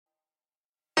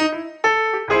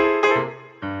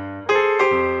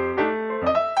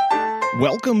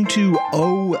Welcome to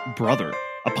Oh Brother,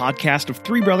 a podcast of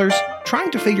three brothers trying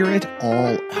to figure it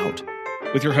all out.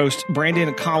 With your hosts,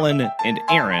 Brandon, Colin, and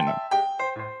Aaron.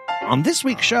 On this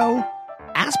week's show,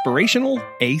 Aspirational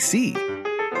AC.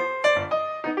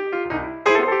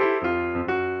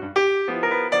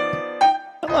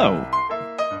 Hello.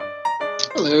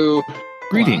 Hello.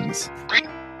 Greetings.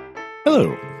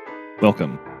 Hello.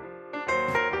 Welcome.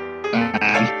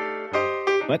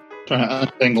 What? Trying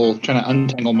to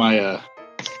untangle my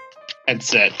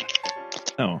headset.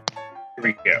 Oh, Here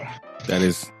we go. That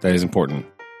is important.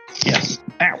 Yes.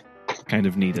 Ow. kind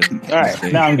of needed. All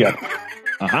right. Now I'm good.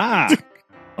 Aha.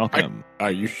 Welcome.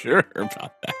 Are you sure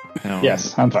about that? Now,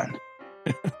 Yes, I'm fine.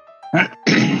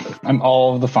 I'm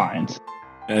all of the fines.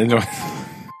 No,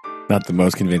 not the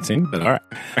most convincing, but all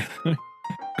right.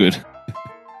 Good.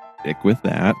 Stick with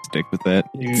that. Stick with that.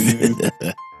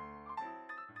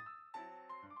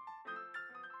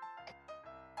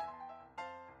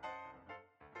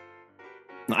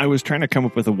 I was trying to come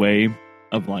up with a way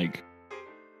of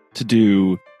to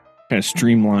do kind of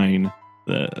streamline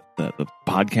the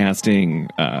podcasting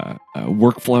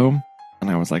workflow, and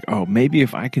I was like, oh, maybe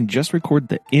if I can just record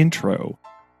the intro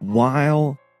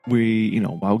while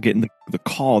while getting the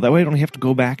call, that way I don't have to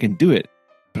go back and do it.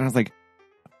 But I was like,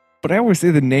 but I always say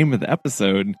the name of the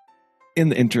episode in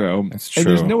the intro. That's true. And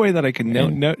there's no way that I can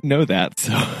know that.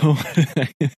 So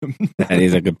That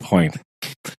is a good point.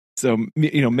 So,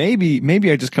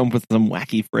 maybe I just come up with some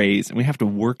wacky phrase and we have to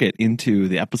work it into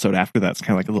the episode after that. It's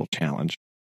kind of like a little challenge.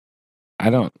 I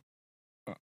don't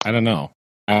know.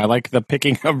 I like the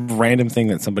picking a random thing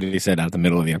that somebody said out the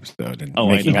middle of the episode and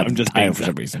making up I'm just time being for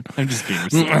some reason. I'm just being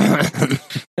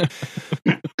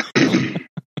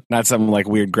Not some like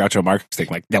weird Groucho Marx thing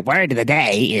like the word of the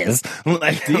day is.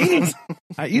 I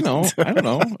don't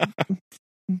know.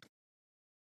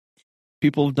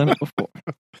 People have done it before.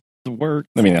 It works.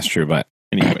 I mean, that's true, but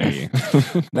Anyway.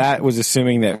 that was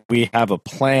assuming that we have a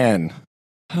plan,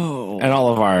 Oh. and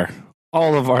all of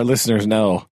our listeners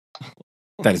know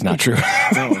that is not true.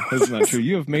 No, that's not true.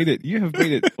 You have made it,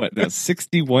 what, now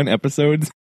 61 episodes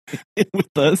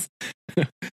with us?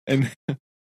 And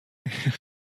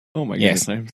oh my Yes.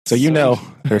 goodness. So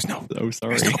there's no so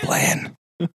sorry. There's no plan.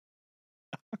 And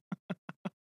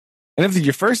if it's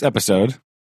your first episode,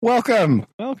 welcome.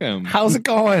 Welcome. How's it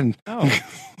going? Oh.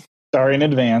 Sorry in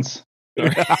advance.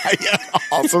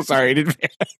 Also sorry in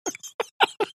advance.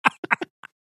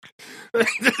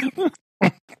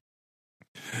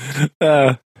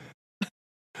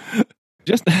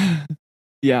 Just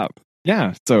yeah.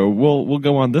 So we'll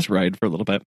go on this ride for a little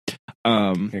bit.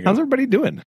 How's everybody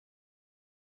doing?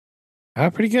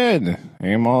 Pretty good.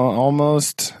 I'm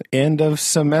almost end of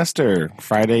semester.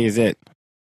 Friday is it.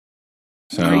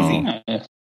 So Crazy.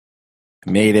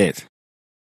 made it.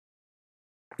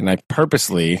 And I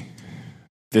purposely,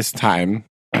 this time,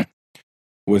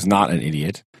 was not an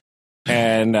idiot.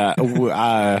 And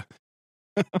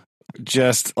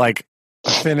just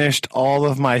finished all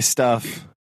of my stuff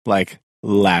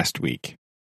last week.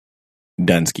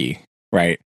 Dunsky,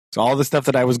 right? So all the stuff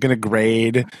that I was going to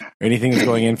grade, or anything that's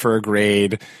going in for a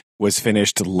grade, was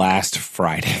finished last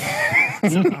Friday.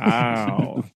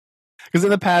 Wow. Because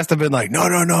in the past I've been like,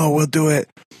 no, we'll do it.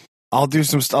 I'll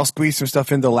squeeze some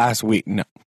stuff into last week.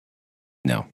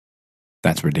 No,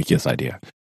 that's a ridiculous idea.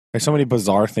 There's so many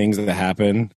bizarre things that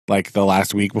happen the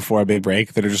last week before a big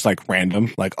break that are just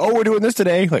random. Oh, we're doing this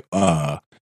today. We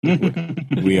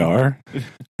are.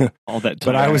 All that time.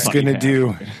 But I was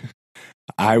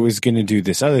gonna do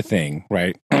this other thing,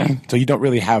 right? So you don't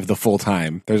really have the full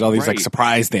time. There's all these Right.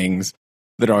 surprise things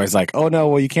that are always oh no,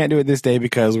 well you can't do it this day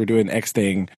because we're doing X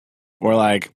thing, or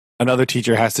another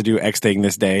teacher has to do X thing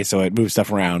this day, so it moves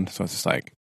stuff around. So it's just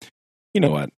you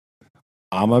know what?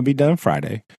 I'm gonna be done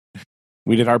Friday.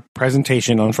 We did our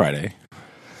presentation on Friday,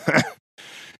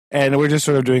 and we're just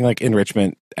sort of doing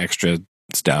enrichment extra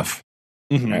stuff.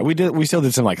 Mhm. Right? We still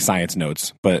did some science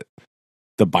notes, but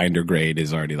the binder grade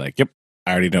is already yep.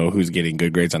 I already know who's getting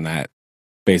good grades on that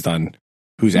based on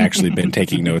who's actually been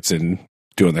taking notes and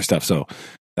doing their stuff. So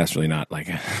that's really not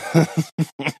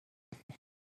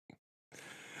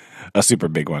a super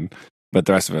big one. But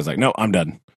the rest of it is no, I'm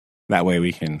done. That way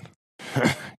we can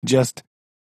just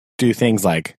do things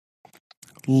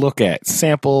look at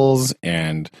samples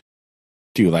and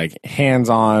do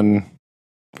hands-on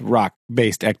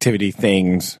rock-based activity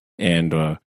things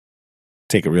and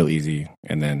take it real easy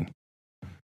and then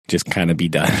just kind of be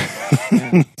done.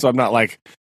 So I'm not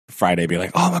Friday be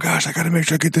oh my gosh, I got to make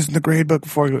sure I get this in the grade book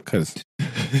before I go, because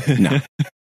no.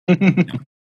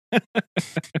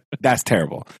 That's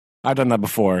terrible. I've done that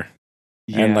before.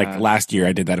 Yeah. And last year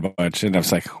I did that a bunch and I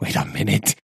was wait a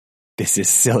minute. this is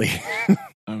silly.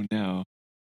 Oh no.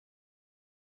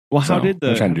 Well, So, how did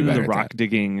I'm trying to do the better at rock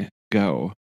digging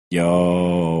go?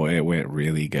 Yo, it went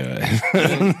really good.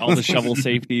 All the shovel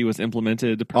safety was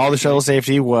implemented. All the shovel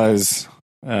safety was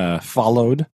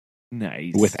followed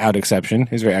Nice. without exception.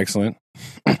 It was very excellent.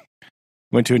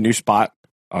 Went to a new spot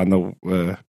on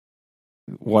the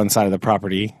one side of the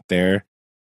property there,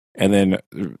 and then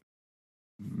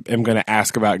I'm going to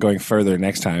ask about going further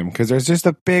next time because there's just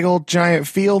a big old giant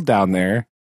field down there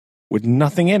with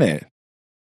nothing in it.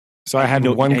 So I had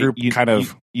one group you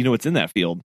know what's in that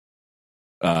field.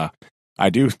 I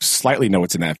do slightly know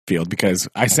what's in that field because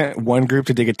I sent one group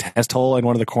to dig a test hole in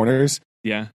one of the corners.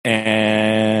 Yeah.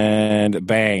 And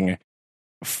bang,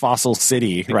 Fossil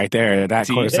City right there at that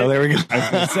corner. So there we go.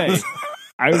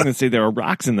 I was going to say there are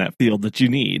rocks in that field that you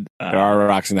need. There are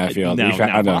rocks in that field.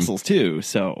 Now fossils too.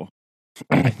 So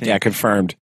yeah,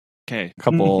 confirmed. Okay.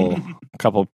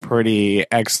 Couple pretty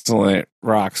excellent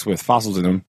rocks with fossils in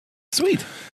them. Sweet.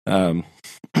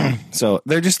 So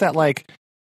they're just that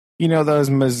those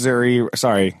Missouri.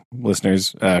 Sorry,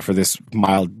 listeners, for this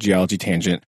mild geology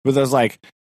tangent, but those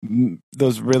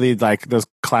really those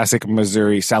classic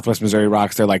Southwest Missouri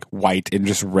rocks. They're like white and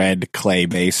just red clay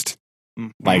based,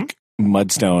 like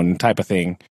mudstone type of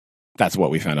thing. That's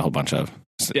what we found a whole bunch of.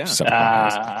 Nice.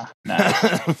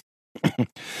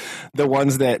 The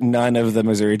ones that none of the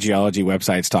Missouri geology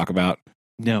websites talk about.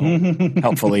 No,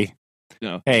 helpfully.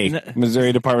 No. Hey,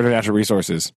 Missouri Department of Natural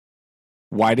Resources.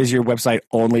 Why does your website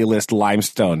only list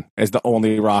limestone as the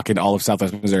only rock in all of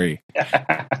Southwest Missouri?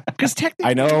 Because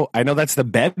technically, I know that's the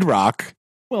bedrock.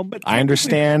 Well, but I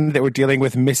understand that we're dealing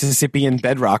with Mississippian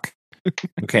bedrock.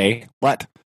 Okay, what?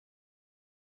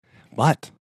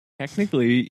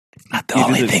 Technically, it's not the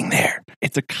only thing there.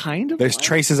 It's a kind of. There's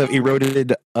traces of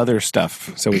eroded other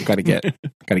stuff, so we've got to get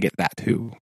that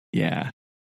too. Yeah.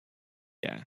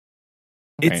 Okay.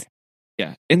 It's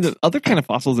and the other kind of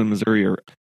fossils in Missouri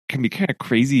can be kind of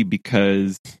crazy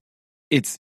because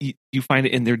it's you find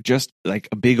it and they're just like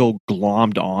a big old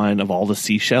glommed on of all the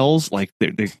seashells, like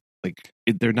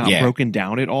they're not broken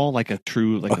down at all like a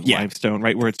true limestone,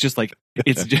 right? Where it's just like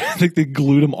it's just like they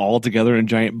glued them all together in a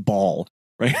giant ball,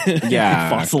 right?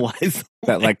 Yeah, fossilized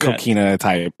that like coquina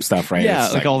type stuff, right? Yeah,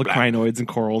 like all the crinoids and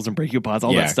corals and brachiopods,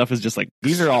 all that stuff is just like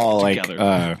these are all together.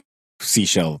 Like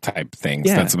seashell type things.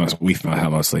 Yeah. That's the most we found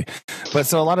out mostly. But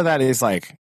so a lot of that is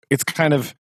like it's kind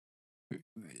of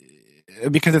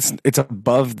because it's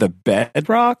above the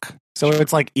bedrock, so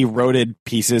it's like eroded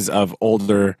pieces of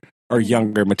older or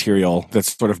younger material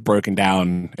that's sort of broken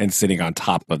down and sitting on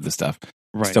top of the stuff.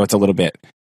 Right. So it's a little bit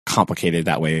complicated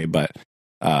that way, but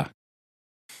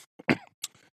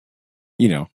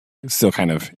it's still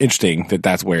kind of interesting that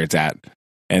that's where it's at,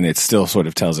 and it still sort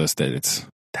of tells us that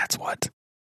that's what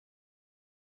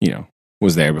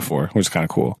was there before, which is kind of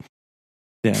cool.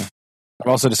 Yeah. I've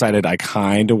also decided I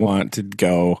kind of want to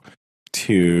go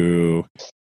to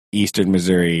eastern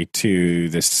Missouri to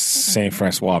the St.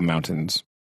 Francois Mountains,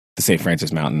 the St.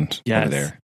 Francis Mountains over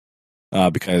there,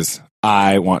 because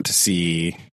I want to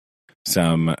see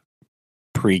some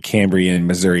Precambrian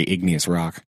Missouri igneous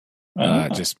rock.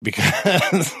 Just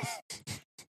because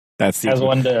that's as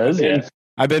one does. Yeah.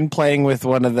 I've been playing with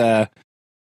one of the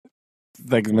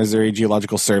Missouri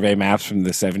Geological Survey maps from the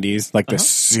 70s, like the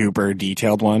super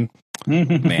detailed one.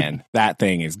 Man, that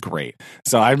thing is great.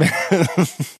 So I kind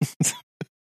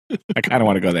of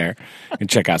want to go there and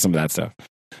check out some of that stuff.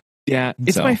 Yeah,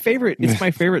 it's my favorite. It's my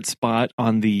favorite spot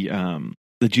on the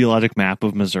geologic map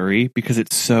of Missouri because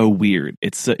it's so weird.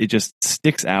 It just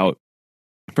sticks out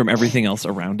from everything else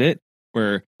around it.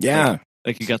 Where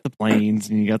like you got the plains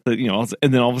and you got the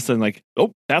and then all of a sudden like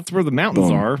that's where the mountains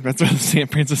are. That's where the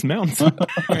St. Francis Mountains are.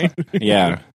 Right?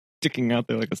 Yeah, sticking out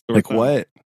there like a sore like thumb. What?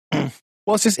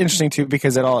 Well, it's just interesting too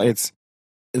because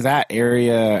that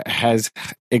area has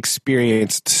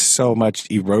experienced so much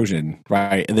erosion,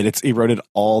 right? And that it's eroded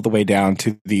all the way down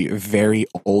to the very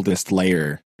oldest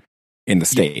layer in the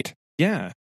state.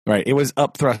 Yeah. Right. It was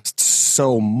upthrust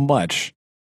so much.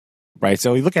 Right.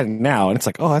 So you look at it now and it's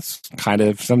like, that's kind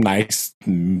of some nice,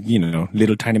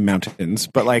 little tiny mountains.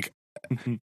 But like,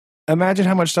 imagine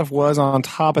how much stuff was on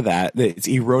top of that it's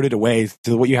eroded away.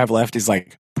 So what you have left is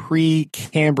like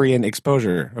Precambrian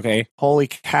exposure. Okay. Holy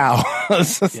cow.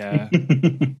 Yeah.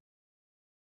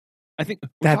 I think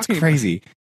that's crazy.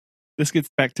 This gets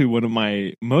back to one of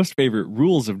my most favorite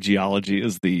rules of geology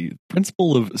is the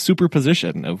principle of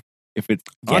superposition of if it's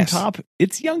on top,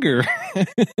 it's younger.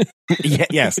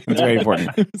 Yes, that's very important.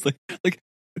 It's like,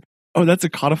 that's a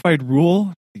codified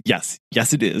rule? Yes,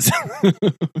 it is.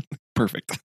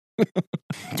 Perfect.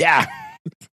 Yeah.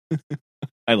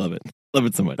 I love it. Love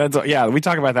it so much. That's we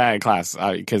talk about that in class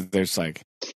because there's like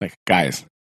guys,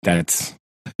 this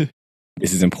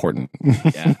is important.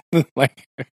 Yeah. Like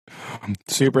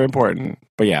super important.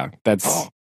 But yeah, that's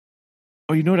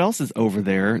Oh, you know what else is over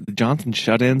there? The Johnson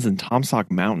Shut-ins and Tomsock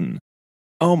Mountain.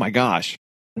 Oh my gosh.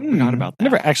 Forgot about that.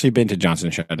 I've never actually been to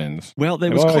Johnson Shut-ins. Well, they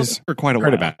was closed for quite a while.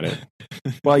 Heard about it.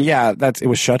 Well, yeah, it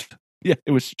was shut. Yeah,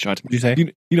 it was shut. Did you say?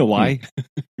 You know why?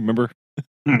 Remember?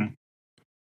 No.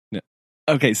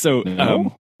 Okay, so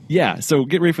No? so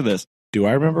get ready for this. Do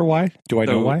I remember why? Do I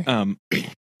know why?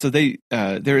 So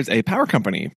there is a power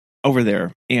company over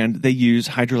there, and they use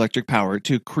hydroelectric power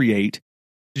to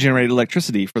generate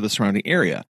electricity for the surrounding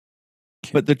area.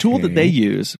 But the tool that they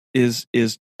use is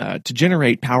to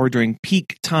generate power during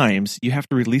peak times. You have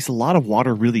to release a lot of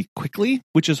water really quickly,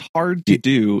 which is hard to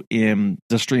do in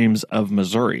the streams of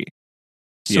Missouri.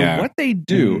 So what they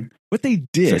did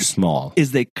They're small.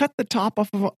 is they cut the top off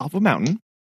a mountain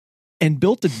and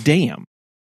built a dam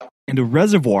and a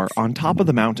reservoir on top of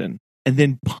the mountain, and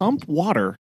then pump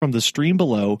water from the stream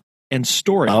below and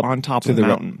store it on top of the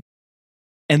mountain.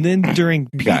 And then during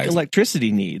peak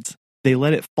electricity needs, they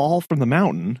let it fall from the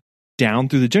mountain down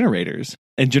through the generators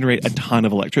and generate a ton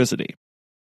of electricity.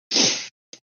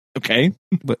 Okay?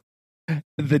 But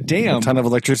the dam... A ton of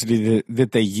electricity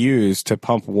that they use to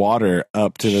pump water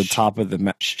up to the top of the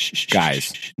mountain.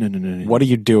 Guys. No. What are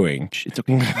you doing? It's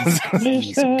okay.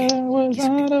 It's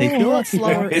okay. They fill it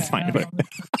slower. It's fine. But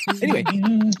anyway,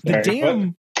 the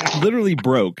dam literally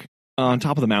broke on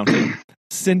top of the mountain,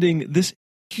 sending this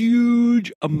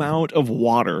huge amount of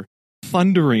water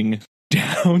thundering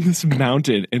down this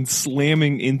mountain and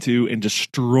slamming into and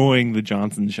destroying the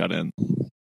Johnson Shut-in.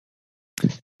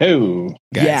 Oh,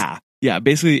 guys. Yeah.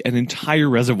 Basically, an entire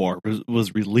reservoir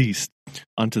was released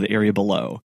onto the area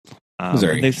below.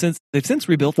 Missouri. They've since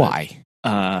rebuilt. Why?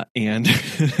 And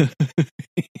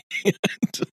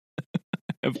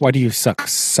why do you suck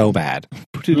so bad?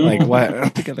 Put it like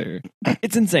what together?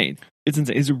 It's insane.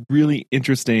 It's a really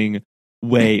interesting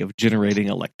way of generating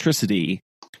electricity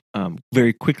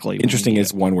very quickly. Interesting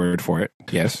is one word for it.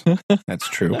 Yes, that's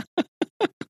true.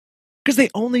 Because they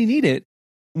only need it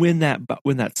when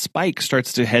that spike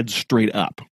starts to head straight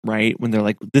up, right? When they're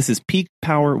like, this is peak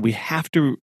power, we have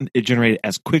to generate it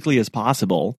as quickly as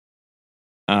possible.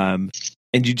 And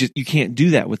you can't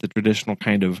do that with the traditional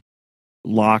kind of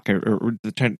lock or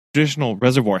the traditional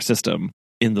reservoir system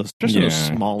in those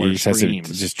smaller streams.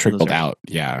 It just trickled out.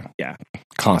 Yeah.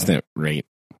 Constant rate.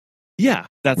 Yeah,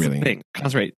 that's the thing.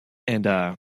 Constant rate. And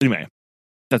anyway,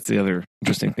 that's the other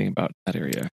interesting thing about that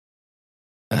area.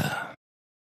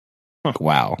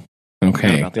 Wow.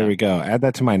 Okay, there we go. Add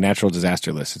that to my natural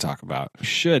disaster list to talk about. You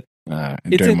should.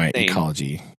 During my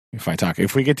ecology.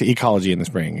 If we get to ecology in the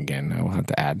spring again, I will have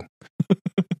to add.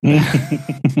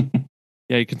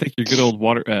 Yeah, you can take your good old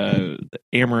water,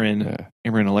 Ameren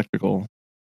Electrical.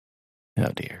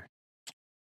 Oh dear.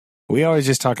 We always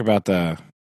just talk about the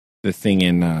thing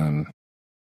in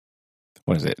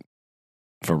what is it,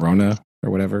 Verona or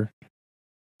whatever,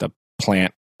 the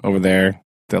plant over there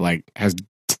that has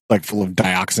full of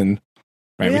dioxin.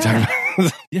 Right? Yeah. We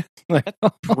talk Yeah, that's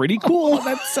pretty cool.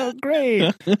 That's so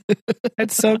great.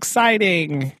 That's so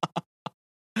exciting.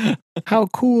 How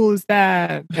cool is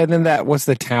that? And then what's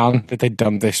the town that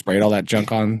they sprayed all that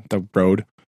junk on the road,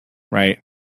 right?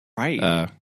 Right.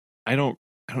 I don't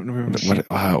remember.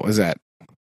 What was that?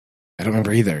 I don't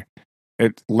remember either.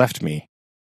 It left me.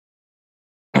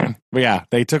 But yeah,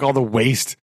 they took all the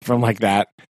waste from that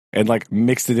and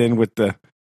mixed it in with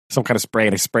some kind of spray,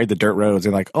 and they sprayed the dirt roads.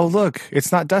 And oh look,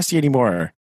 it's not dusty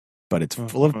anymore, but it's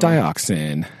full of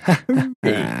dioxin.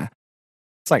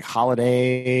 It's like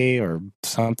Holiday or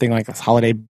something like this.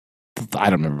 Holiday, I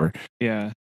don't remember.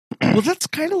 Yeah. Well, that's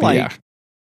kind of like.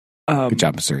 Good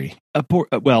job, Missouri.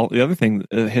 Well, the other thing,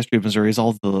 the history of Missouri is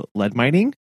all the lead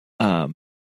mining. And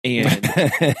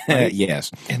yes,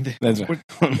 and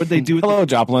what they do? Hello,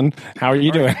 Joplin. How are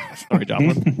you doing? Sorry,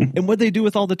 Joplin. And what they do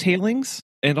with all the tailings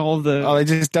and all the? Oh, they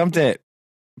just dumped it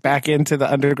back into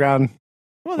the underground.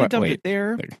 Well, they dumped it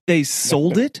there. They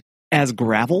sold it as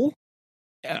gravel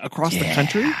across the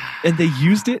country, and they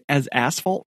used it as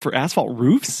asphalt for asphalt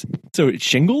roofs. So it's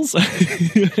shingles.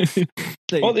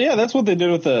 Well, yeah, that's what they did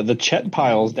with the Chet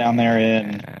piles down there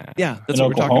in that's in what Oklahoma.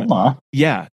 we're talking about.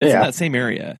 Yeah, it's in that same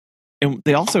area. And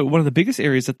they also, one of the biggest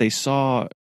areas that they saw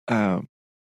that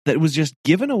was just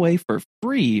given away for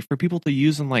free for people to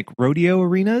use in rodeo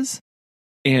arenas.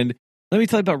 And Let me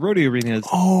tell you about rodeo arenas.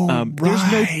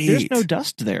 Right. There's no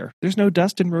dust there. There's no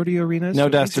dust in rodeo arenas. No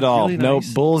dust at all. Really No,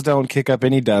 nice. bulls don't kick up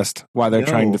any dust while they're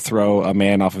trying to throw a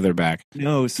man off of their back.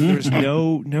 No, so there's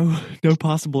no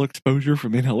possible exposure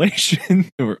from inhalation.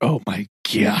 Or oh my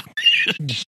god.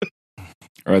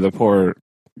 Or the poor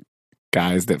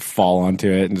guys that fall onto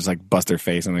it and just like bust their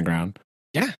face on the ground.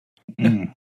 Yeah.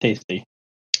 Tasty.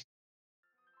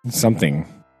 Something.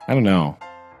 I don't know.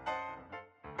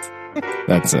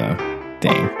 That's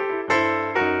dang.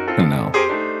 I don't know.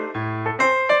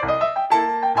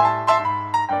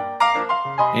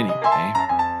 Anyway.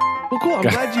 Well, cool. I'm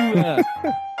glad you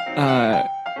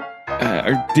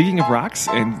are digging up rocks,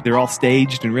 and they're all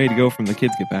staged and ready to go from the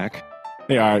kids get back.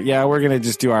 They are. Yeah, we're going to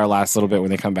just do our last little bit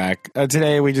when they come back.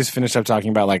 Today, we just finished up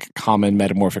talking about like common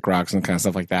metamorphic rocks and kind of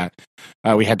stuff like that.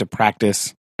 We had to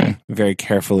practice very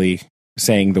carefully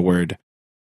saying the word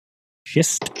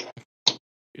schist.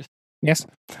 Yes,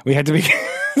 we had to be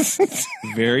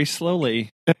very slowly.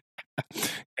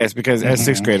 Yes, because as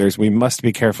sixth graders, we must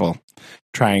be careful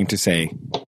trying to say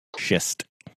schist.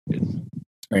 It's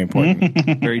very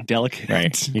important. Very delicate.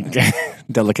 Right.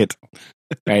 Delicate.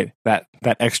 Right. That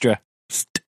extra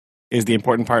st is the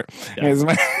important part.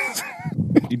 Yeah.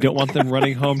 You don't want them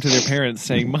running home to their parents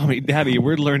saying, "Mommy, Daddy,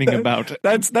 we're learning about."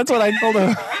 That's what I told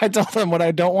them. I told them what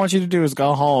I don't want you to do is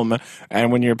go home,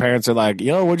 and when your parents are like,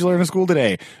 "Yo, what'd you learn in school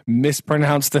today?"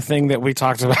 Mispronounce the thing that we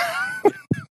talked about.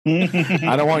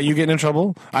 I don't want you getting in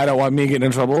trouble. I don't want me getting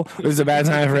in trouble. This is a bad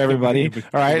time for everybody.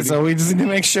 All right, so we just need to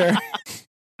make sure.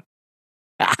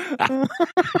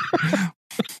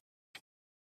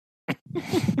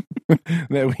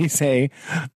 That we say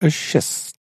a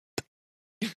schist.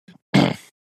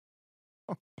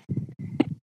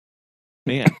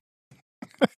 Man.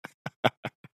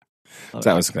 So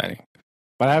that was exciting.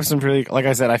 But I have some pretty, like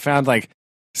I said, I found like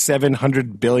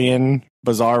 700 billion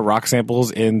bizarre rock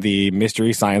samples in the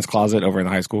mystery science closet over in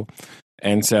the high school.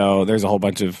 And so there's a whole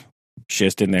bunch of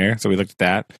schist in there. So we looked at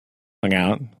that, hung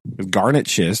out. With garnet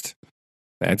schist.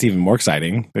 That's even more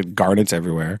exciting. There's garnets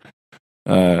everywhere.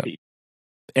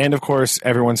 And of course,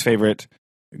 everyone's favorite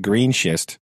green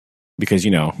schist, because,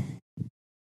 you know,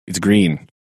 it's green.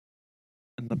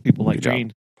 And the people like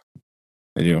green.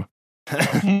 They do.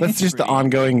 That's just the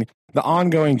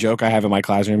ongoing joke I have in my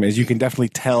classroom is you can definitely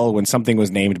tell when something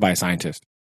was named by a scientist.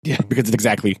 Yeah. Because it's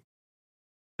exactly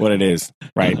what it is.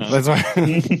 Right. That's why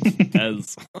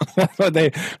As that's what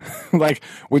they like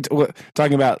we're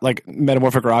talking about like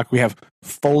metamorphic rock. We have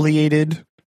foliated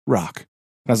rock.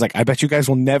 I was like, I bet you guys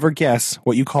will never guess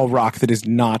what you call rock that is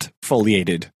not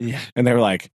foliated. Yeah. And they were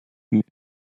like,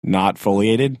 not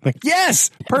foliated? Like, yes!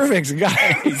 Perfect,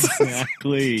 guys.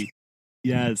 Exactly.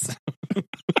 Yes.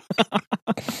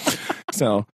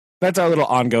 So that's our little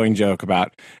ongoing joke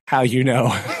about how you know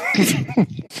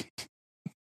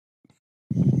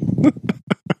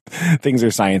things are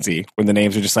sciencey when the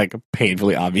names are just like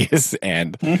painfully obvious,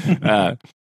 and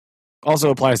also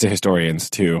applies to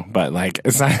historians too. But like,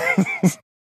 it's not.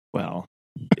 Well,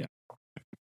 yeah.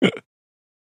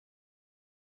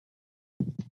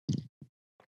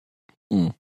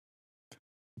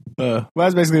 Well,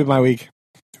 that's basically my week.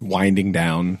 Winding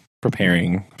down,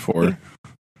 preparing for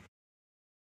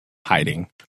hiding.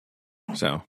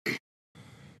 So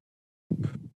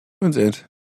that's it.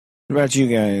 What about you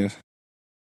guys?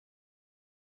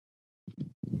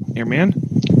 Airman?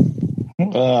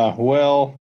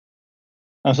 Well,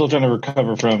 I'm still trying to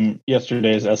recover from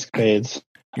yesterday's escapades.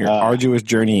 Your arduous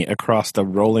journey across the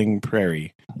rolling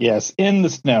prairie. Yes, in the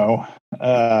snow.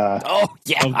 Oh,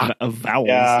 yeah. Of vowels.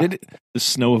 Yeah. The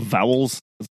snow of vowels,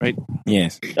 right?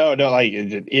 Yes. Oh, no, like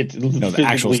it No, the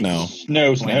actual snow.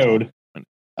 Snowed.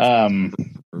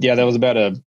 Yeah, that was about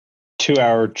a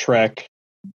 2-hour trek,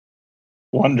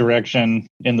 one direction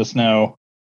in the snow.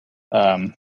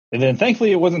 And then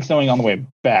thankfully it wasn't snowing on the way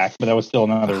back, but that was still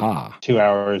another 2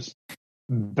 hours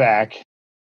back.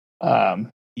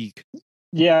 Eek.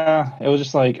 Yeah, it was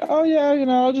just like, oh yeah,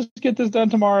 I'll just get this done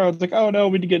tomorrow. It's like, oh no,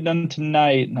 we need to get it done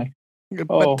tonight. And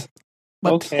but,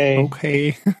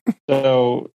 okay.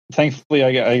 So thankfully,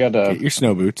 I got to get your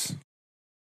snow boots,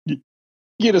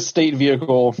 get a state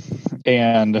vehicle,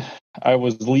 and I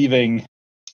was leaving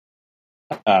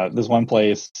this one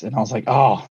place, and I was like,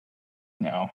 oh,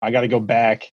 I got to go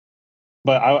back.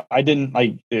 But I didn't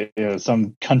like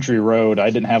some country road. I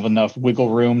didn't have enough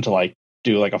wiggle room to like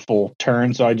do like a full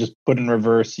turn, so I just put in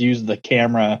reverse, used the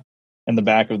camera in the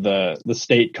back of the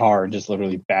state car, and just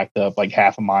literally backed up like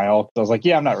half a mile. So I was like,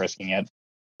 yeah, I'm not risking it.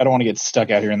 I don't want to get stuck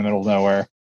out here in the middle of nowhere.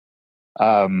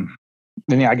 Then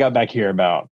yeah, I got back here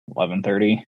about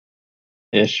 11:30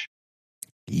 ish.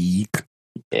 Eek.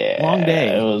 Yeah, Long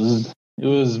day. It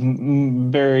was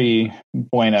very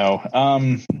bueno.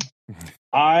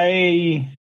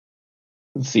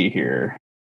 Let's see here.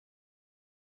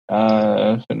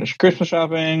 Finished Christmas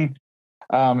shopping.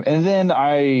 And then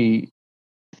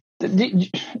do you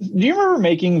remember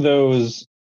making those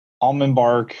almond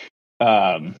bark,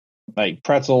 like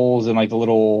pretzels and like the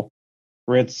little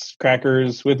Ritz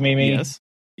crackers with Mimi? Yes.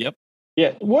 Yep.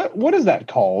 Yeah. What is that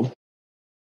called?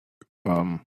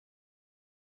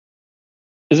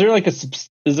 Is there like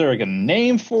a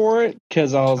name for it?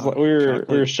 Because I was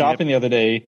we were shopping the other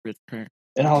day,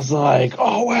 and I was like,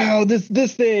 "Oh wow,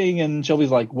 this thing!" And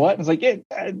Shelby's like, "What?" And it's like,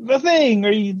 "The thing."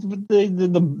 Or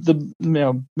the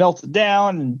melts it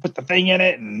down and put the thing in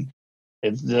it, and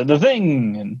it's the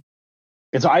thing. And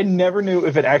so I never knew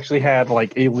if it actually had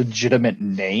like a legitimate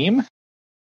name.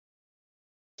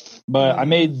 But I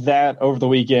made that over the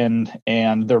weekend,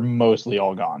 and they're mostly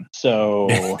all gone.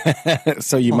 So,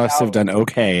 so you must have done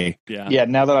okay. Yeah.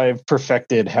 Now that I've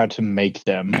perfected how to make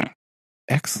them,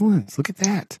 excellent. Look at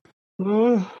that.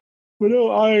 But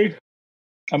no,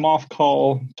 I'm off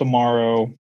call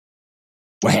tomorrow,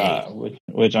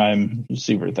 which I'm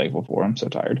super thankful for. I'm so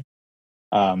tired.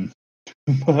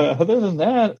 But other than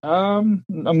that, I'm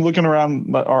looking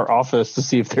around our office to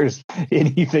see if there's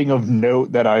anything of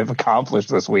note that I've accomplished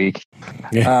this week.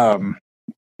 Yeah.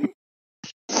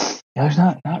 There's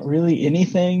not really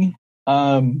anything.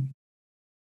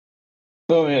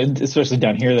 Especially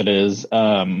down here, that is.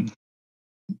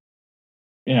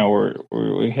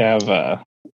 We have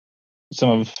some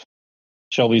of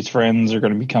Shelby's friends are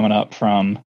going to be coming up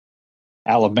from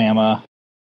Alabama,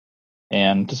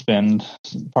 and to spend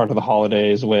part of the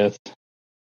holidays with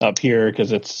up here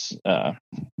because it's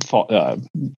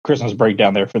Christmas break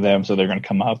down there for them. So they're going to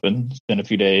come up and spend a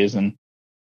few days, and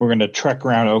we're going to trek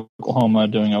around Oklahoma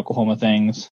doing Oklahoma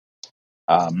things.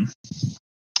 But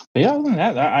yeah, other than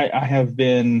that, I have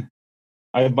been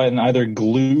either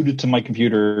glued to my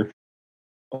computer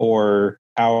or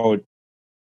out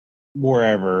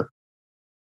wherever.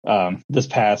 This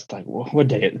past, like, what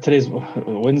day? Today's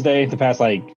Wednesday. The past,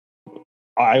 like,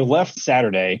 I left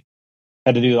Saturday,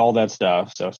 had to do all that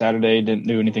stuff. So Saturday didn't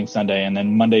do anything. Sunday, and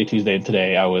then Monday, Tuesday, and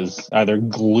today I was either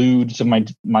glued to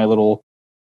my little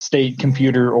state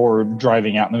computer or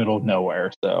driving out in the middle of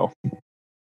nowhere. So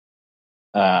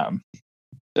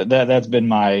that's been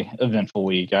my eventful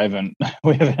week. We haven't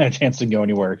had a chance to go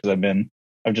anywhere because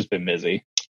I've just been busy.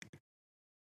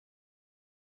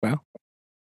 Well,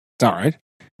 it's all right.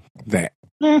 The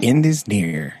end is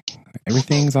near.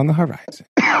 Everything's on the horizon.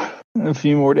 A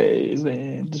few more days,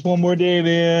 man. Just one more day,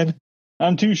 man.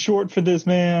 I'm too short for this,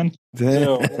 man.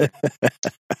 So,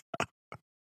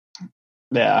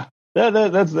 yeah,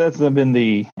 that's been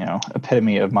the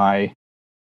epitome of my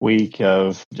week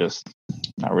of just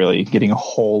not really getting a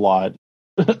whole lot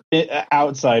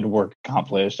outside work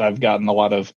accomplished. I've gotten a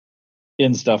lot of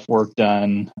in stuff work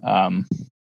done, and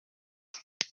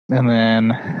then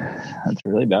that's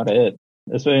really about it.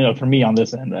 Especially for me on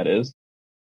this end, that is.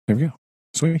 There we go.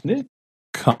 Sweet. Yeah.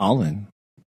 Colin.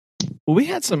 Well, we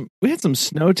had some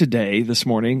snow today, this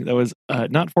morning, that was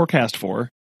not forecast for,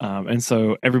 and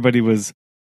so everybody was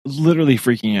literally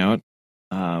freaking out.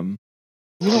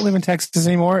 We don't live in Texas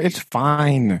anymore. It's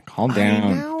fine. Calm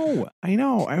down. I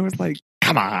know. I was like,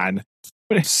 come on.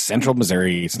 But Central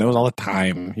Missouri, it snows all the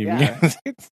time. Yeah.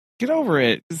 Get over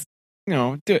it. Just,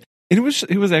 do it. And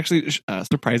it was actually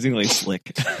surprisingly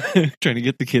slick trying to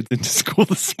get the kids into school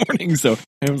this morning. So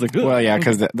I was like, ugh. Well, yeah,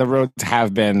 because the roads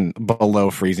have been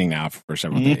below freezing now for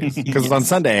several days. Because on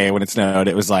Sunday when it snowed,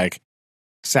 it was like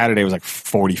Saturday was like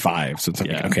 45. So it's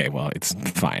like, okay, well, it's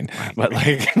fine. But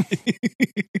like,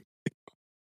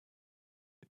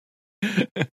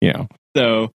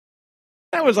 So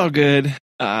that was all good.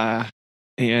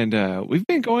 And we've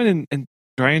been going and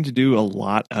trying to do a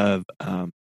lot of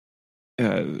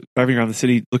driving around the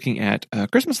city looking at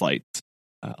Christmas lights,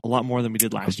 a lot more than we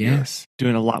did last year.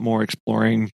 Doing a lot more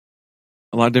exploring,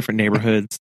 a lot of different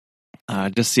neighborhoods,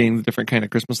 just seeing the different kind of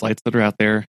Christmas lights that are out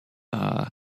there.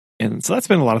 And so that's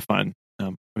been a lot of fun.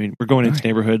 We're going into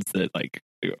neighborhoods that, like,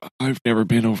 I've never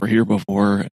been over here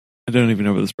before. I don't even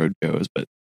know where this road goes, but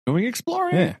going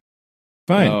exploring. Yeah.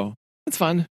 Fine. So it's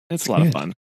fun. It's a lot of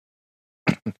fun.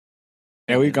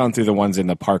 Yeah, we've gone through the ones in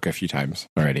the park a few times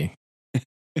already.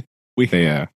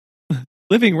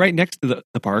 Living right next to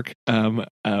the park,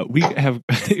 we have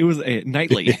it was a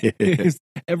nightly. It was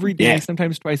every day,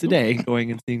 sometimes twice a day,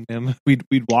 going and seeing them.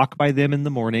 We'd walk by them in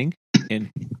the morning and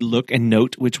look and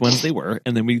note which ones they were,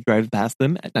 and then we'd drive past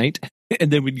them at night, and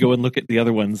then we'd go and look at the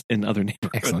other ones in other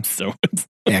neighborhoods. Excellent. So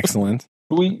excellent.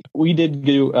 We did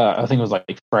do I think it was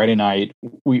like Friday night.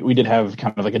 We did have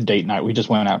kind of like a date night. We just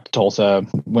went out to Tulsa,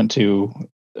 went to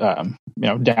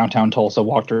downtown Tulsa,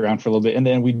 walked around for a little bit, and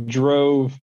then we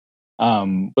drove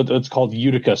it's called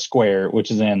Utica Square,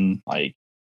 which is in like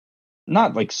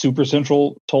not like super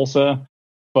central Tulsa,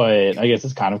 but I guess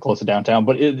it's kind of close to downtown.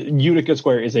 But Utica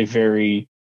Square is a very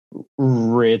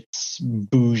ritz,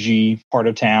 bougie part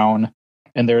of town,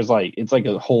 and there's like it's like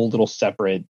a whole little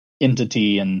separate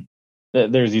entity, and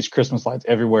there's these Christmas lights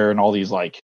everywhere, and all these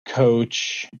like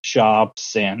Coach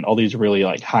shops and all these really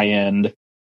like high end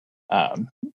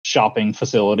shopping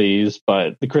facilities.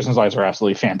 But the Christmas lights are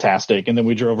absolutely fantastic. And then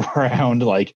we drove around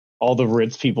like all the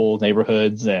Ritz people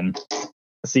neighborhoods and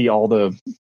see all the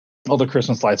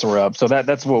Christmas lights were up. So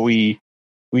that's what we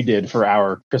did for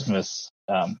our Christmas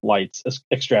lights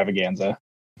extravaganza.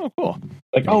 Oh, cool.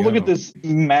 Like, look at this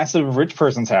massive rich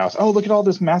person's house. Oh, look at all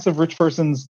this massive rich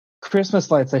person's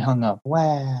Christmas lights they hung up.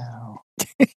 Wow.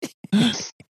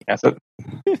 That's it.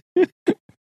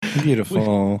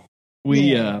 Beautiful.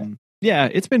 Yeah,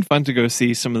 it's been fun to go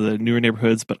see some of the newer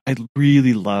neighborhoods, but I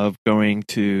really love going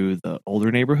to the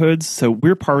older neighborhoods. So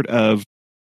we're part of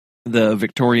the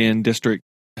Victorian Historic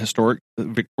District,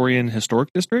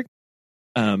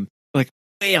 like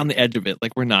way on the edge of it.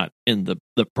 Like we're not in the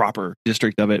proper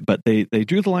district of it, but they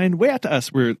drew the line way out to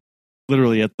us. We're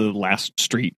literally at the last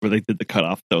street where they did the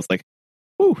cutoff. So it's like,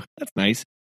 ooh, that's nice.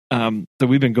 So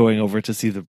we've been going over to see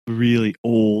the really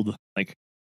old like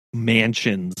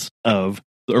mansions of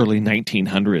the early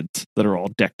 1900s that are all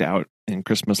decked out in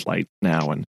Christmas lights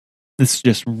now, and it's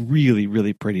just really,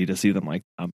 really pretty to see them like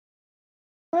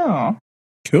Oh,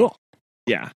 cool.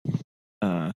 Yeah,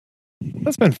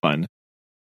 that's been fun.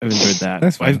 I've enjoyed that.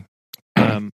 That's fun.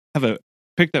 I've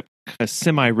picked up a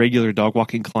semi-regular dog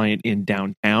walking client in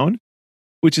downtown,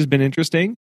 which has been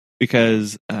interesting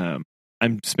because I'm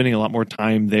spending a lot more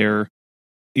time there,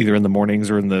 either in the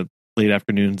mornings or in the late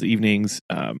afternoons, evenings,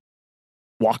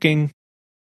 walking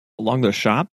along the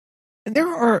shop. And there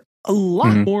are a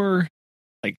lot more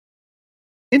like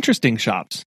interesting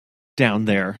shops down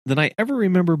there than I ever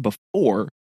remember before.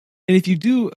 And if you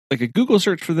do like a Google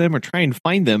search for them or try and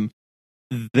find them,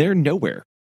 they're nowhere.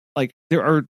 Like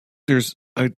there's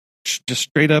a just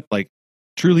straight up like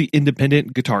truly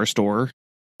independent guitar store.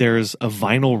 There's a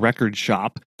vinyl record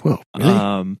shop. Whoa,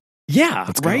 really? Yeah,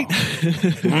 Let's right.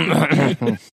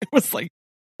 It was like,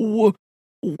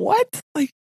 what? Like,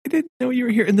 I didn't know you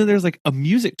were here. And then there's like a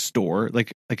music store,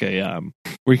 like a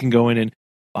where you can go in and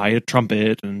buy a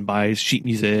trumpet and buy sheet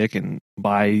music and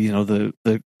buy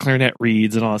the clarinet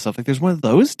reeds and all that stuff. Like, there's one of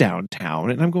those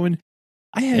downtown, and I'm going,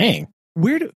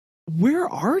 where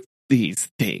are these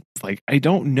things? Like, I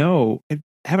don't know. I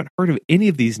haven't heard of any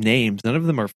of these names. None of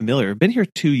them are familiar. I've been here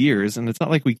 2 years, and it's not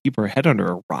like we keep our head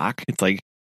under a rock. It's like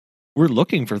we're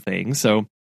looking for things. So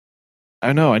I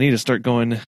don't know. I need to start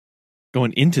going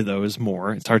into those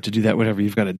more. It's hard to do that whenever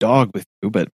you've got a dog with you,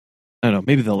 but I don't know.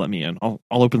 Maybe they'll let me in. I'll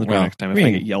open the door next time. If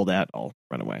I get yelled at, I'll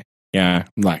run away. Yeah,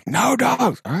 I'm like, no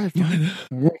dogs. All right, fine.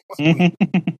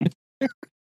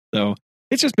 So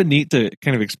it's just been neat to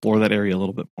kind of explore that area a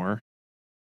little bit more.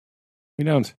 I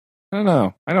don't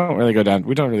know. I don't really go down.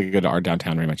 We don't really go to our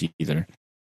downtown very much either.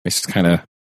 It's just kind of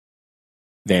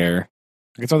there.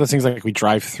 It's one of those things like we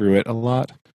drive through it a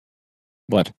lot,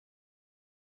 but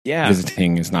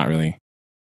visiting is not really,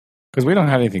 because we don't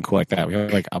have anything cool like that. We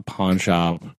have like a pawn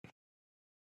shop,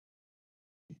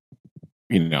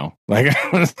 like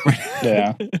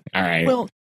yeah. All right. Well,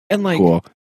 and like, cool.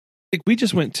 Like we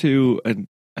just went to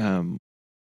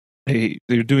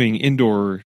they're doing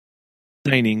indoor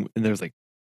dining, and there's like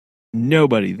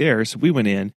nobody there, so we went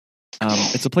in.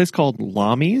 It's a place called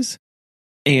Lami's,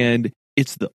 and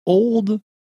it's the old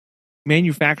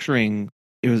manufacturing.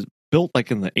 It was built like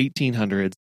in the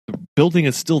 1800s. The building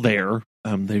is still there.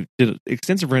 They did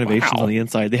extensive renovations on the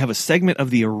inside. They have a segment of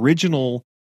the original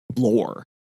floor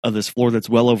of this floor that's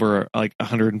well over like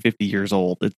 150 years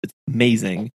old. It's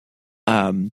amazing.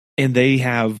 And they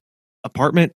have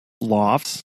apartment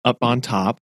lofts up on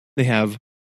top. They have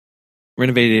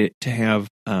renovated it to have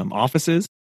offices,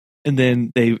 and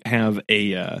then they have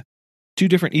a 2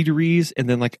 different eateries, and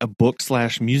then like a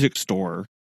book/music store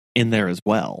in there as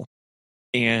well.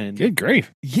 And good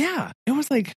grief, yeah, it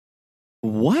was like,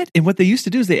 what? And what they used to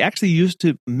do is they actually used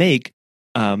to make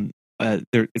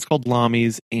it's called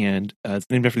Lami's, and it's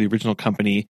named after the original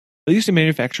company. They used to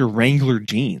manufacture Wrangler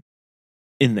jeans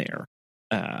in there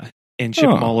and ship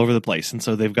them all over the place. And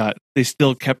so they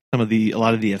still kept a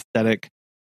lot of the aesthetic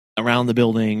around the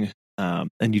building,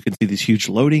 and you can see these huge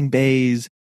loading bays,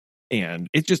 and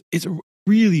it's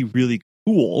really, really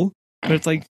cool. But it's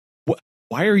like,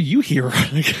 why are you here?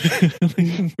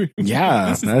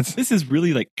 Yeah, this is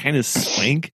really like kind of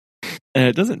swank.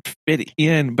 It doesn't fit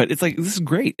in, but it's like, this is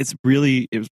great. It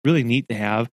was really neat to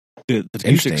have the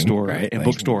music store, right? And like,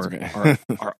 bookstore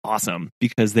are awesome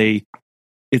because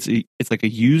it's like a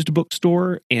used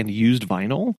bookstore and used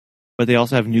vinyl, but they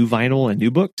also have new vinyl and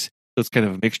new books. So it's kind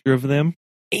of a mixture of them.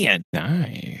 And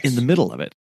nice. In the middle of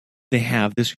it, they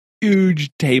have this huge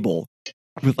table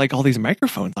with like all these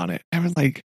microphones on it. I was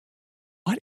like,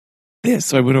 what is this?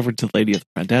 So I went over to the lady at the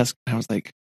front desk and I was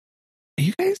like, are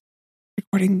you guys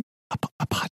recording a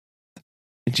pod?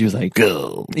 And she was like,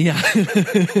 go. Yeah.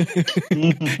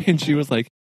 And she was like,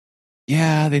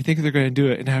 yeah, they think they're going to do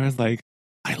it. And I was like,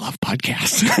 I love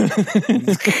podcasts.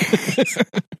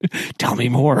 Tell me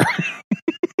more.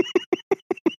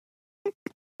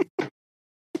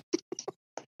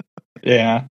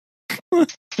 Yeah.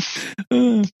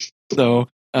 So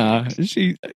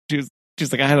she's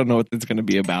like, I don't know what it's going to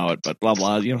be about, but blah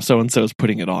blah. You know, so and so is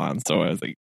putting it on. So I was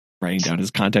like, writing down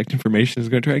his contact information. Is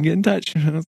going to try and get in touch.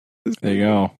 There you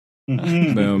go.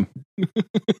 Boom.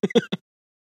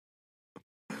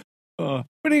 But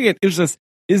again, it's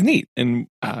neat and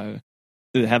to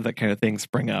have that kind of thing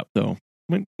spring up. So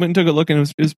went and took a look, and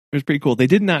it was pretty cool. They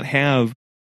did not have.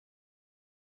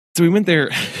 So we went there.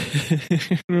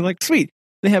 And we're like, sweet.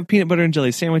 They have peanut butter and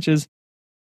jelly sandwiches.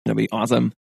 That'd be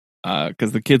awesome.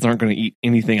 Because the kids aren't going to eat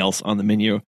anything else on the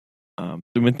menu. So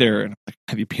we went there and I'm like,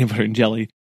 have you peanut butter and jelly?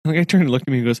 And the guy turned and looked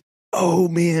at me and goes, oh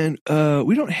man,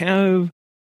 we don't have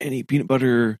any peanut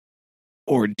butter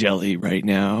or jelly right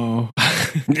now.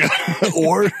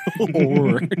 or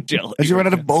jelly. Did you run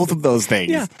out of both of those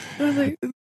things? Yeah. I was like,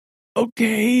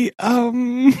 okay.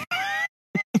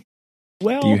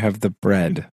 Well, do you have the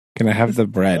bread? Can I have the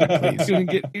bread, please? It's going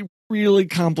to get really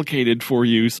complicated for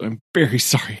you, so I'm very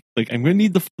sorry. Like, I'm going to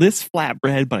need this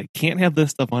flatbread, but I can't have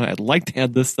this stuff on it. I'd like to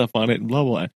have this stuff on it, and blah,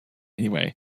 blah.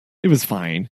 Anyway, it was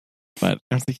fine. But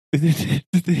I was like,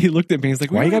 he looked at me and was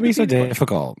like, why you gotta be so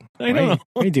difficult? I don't know.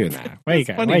 Why are you doing that? Why you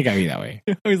gotta be that way?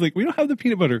 I was like, we don't have the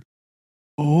peanut butter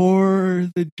or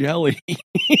the jelly.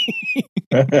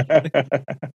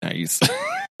 Nice.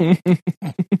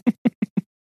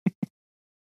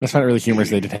 That's not really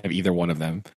humorous. They didn't have either one of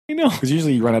them. I know. Because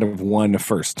usually you run out of one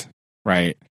first,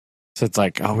 right? So it's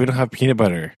like, oh, we don't have peanut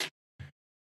butter.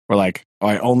 Or like, oh,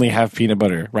 I only have peanut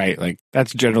butter, right? Like,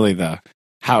 that's generally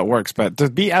how it works. But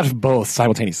to be out of both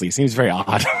simultaneously seems very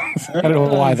odd. I don't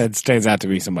know why that stands out to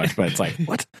me so much, but it's like,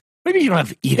 what? Maybe you don't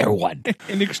have either one.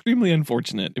 And extremely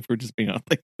unfortunate if we're just being honest.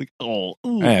 Like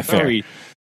sorry.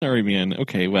 Sorry, man.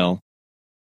 Okay, well,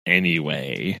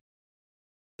 anyway.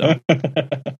 So,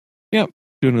 yep.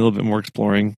 Doing a little bit more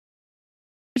exploring,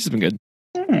 which has been good.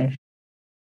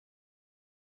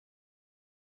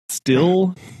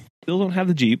 Still don't have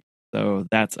the Jeep, so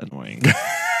that's annoying.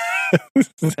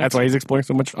 That's why he's exploring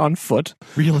so much on foot.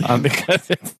 Really?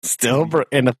 Because it's still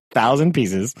in 1,000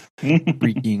 pieces.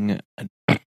 Freaking.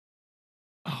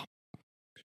 Oh.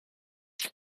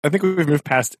 I think we've moved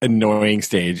past annoying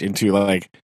stage into like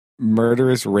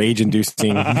murderous,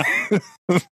 rage-inducing.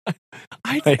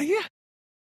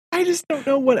 I just don't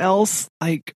know what else.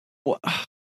 Like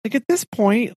at this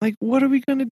point, like, what are we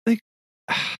gonna like?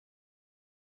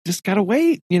 Just gotta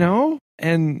wait,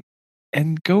 and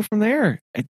go from there.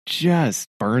 It just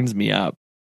burns me up.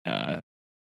 It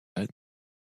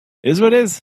is what it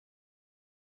is,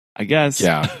 I guess.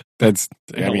 Yeah, that's.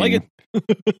 I don't like it.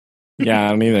 Yeah, I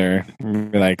don't either.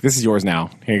 Like, this is yours now.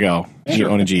 Here you go. You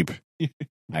own a Jeep.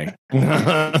 I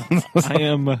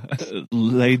am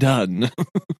lay done.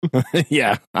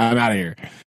 Yeah, I'm out of here.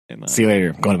 And, see you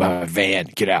later. I'm going to buy a van.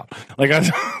 Get out. Like,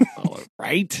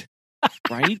 right.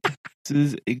 This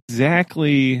is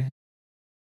exactly.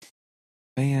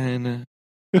 Man,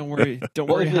 don't worry,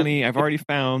 honey. I've already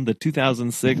found the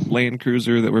 2006 Land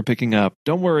Cruiser that we're picking up.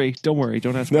 Don't worry.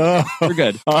 Don't ask me. No. We're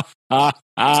good.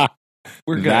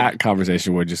 We're good. That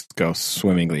conversation would just go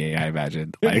swimmingly, I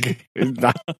imagine. Like, it's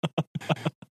not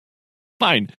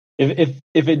fine. If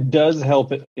it does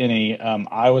help any,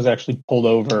 I was actually pulled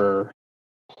over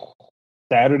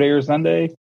Saturday or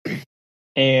Sunday,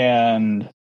 and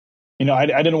I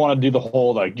didn't want to do the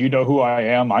whole like, do you know who I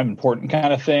am? I'm important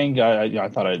kind of thing. I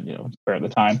thought I'd spare the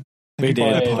time. They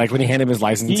did. Like when he handed him his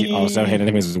license, he also handed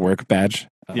him his work badge.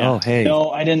 Yeah. Oh, hey.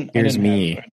 No, I didn't. Here's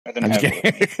me. I'm just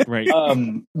kidding. Right.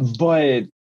 But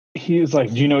he was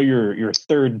like, do you know your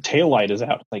third taillight is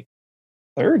out? Like,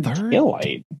 third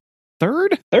taillight?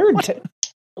 Third?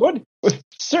 What?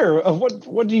 Sir,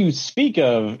 what do you speak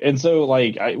of? And so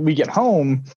like we get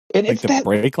home and like it's the that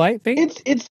brake light thing.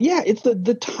 It's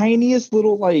the tiniest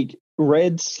little like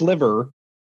red sliver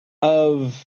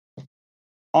of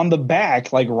on the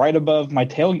back, like right above my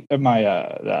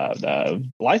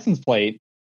license plate,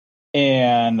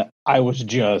 and I was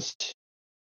just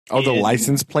the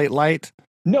license plate light.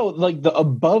 no, like the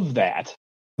above that.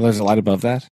 Well, there's a light above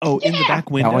that. Oh, in the back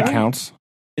window. That one counts.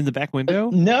 In the back window?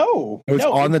 No, It's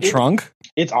on the trunk.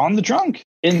 It's on the trunk,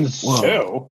 and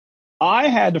so I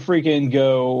had to freaking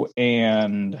go.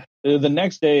 And the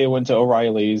next day, I went to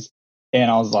O'Reilly's,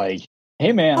 and I was like,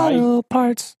 "Hey, man, Auto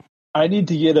parts. I need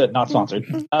to get a not sponsored.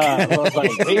 I was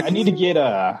like, hey, I need to get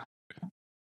a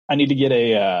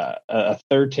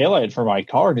third taillight for my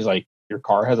car." And he's like, "Your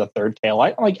car has a third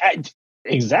taillight?" I'm like,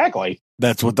 exactly.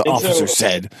 That's what the officer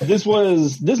said. This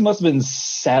must have been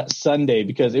Sunday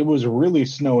because it was really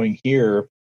snowing here.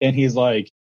 And he's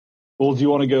like, "Well, do you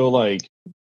want to go like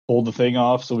pull the thing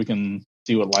off so we can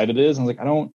see what light it is?" And I was like,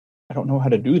 I don't know how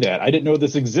to do that. I didn't know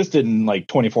this existed in like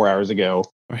 24 hours ago.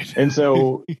 Right. And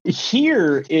so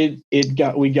here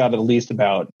we got at least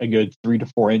about a good 3 to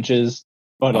 4 inches.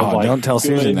 But of like, don't tell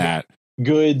Susan that.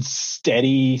 Good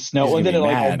steady snow. And then it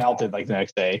like all melted like the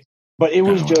next day. But it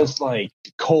was just like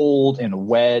cold and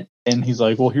wet. And he's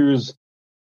like, "Well, here's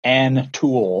an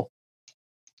tool."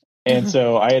 And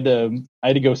so I had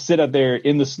to go sit up there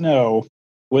in the snow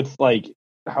with like,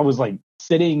 I was like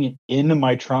sitting in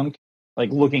my trunk,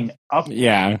 like looking up,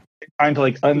 trying to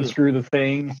like unscrew the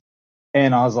thing.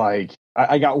 And I was like,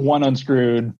 I got one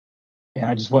unscrewed,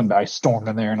 and I stormed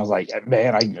in there, and I was like,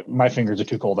 "Man, my fingers are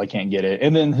too cold. I can't get it."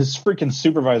 And then his freaking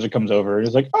supervisor comes over, and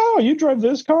he's like, "Oh, you drive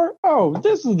this car? Oh,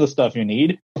 this is the stuff you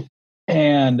need."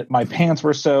 And my pants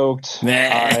were soaked.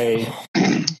 I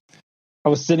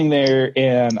was sitting there,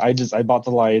 and I bought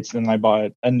the lights, and I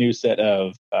bought a new set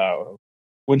of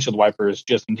windshield wipers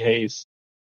just in case.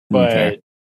 But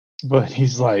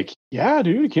he's like, "Yeah,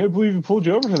 dude, I can't believe he pulled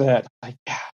you over for that." I'm like,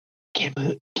 yeah.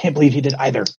 Can't believe he did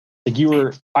either. Like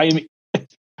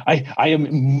I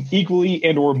am equally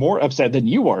and or more upset than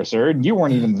you are, sir, and you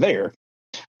weren't even there.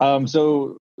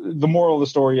 So the moral of the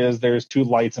story is there's 2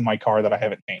 lights in my car that I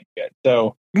haven't changed yet.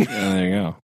 So there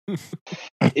you go.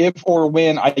 If or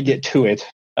when I get to it,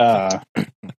 I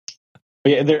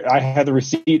had the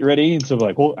receipt ready, and so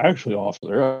like, "Well, actually,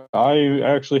 officer, I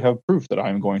actually have proof that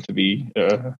I'm going to be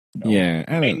I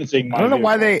don't know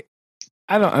why vehicle."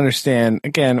 I don't understand.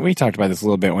 Again, we talked about this a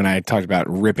little bit when I talked about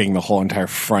ripping the whole entire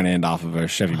front end off of a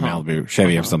Chevy Malibu.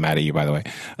 Chevy, I'm still mad at you, by the way.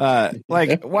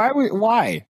 Like,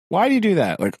 why? Why do you do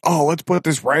that? Like, let's put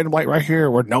this random light right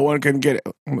here where no one can get it.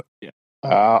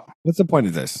 What's the point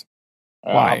of this?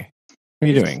 Why? What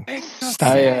are you doing?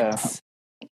 Stop it.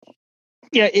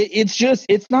 Yeah,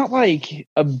 it's not like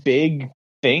a big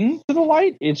thing to the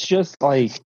light. It's just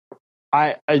like,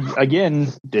 I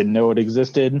again didn't know it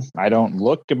existed. I don't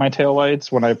look at my taillights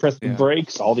when I press the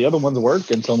brakes. All the other ones work,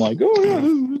 and so I'm like, "Oh yeah,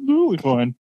 this is really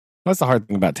fun." That's the hard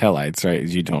thing about taillights, right?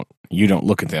 Is you don't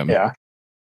look at them. Yeah.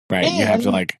 Right. And you have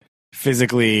to like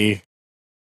physically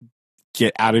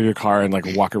get out of your car and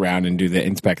like walk around and do the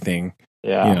inspect thing.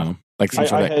 Yeah. You know, like some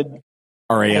sort of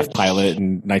RAF pilot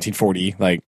in 1940.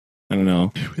 Like, I don't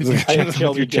know. I had to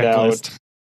Shelby get out.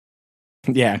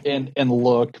 Yeah. And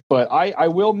look, but I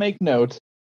will make note,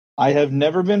 I have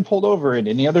never been pulled over in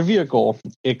any other vehicle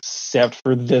except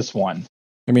for this one.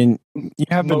 I mean, you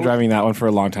have been driving that one for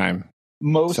a long time.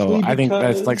 Mostly so I think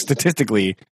that's like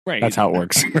statistically, that's how it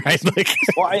works, right? Like,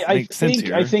 well, I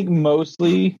think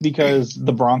mostly because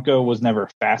the Bronco was never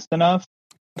fast enough.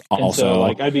 Also, so,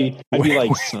 like I'd be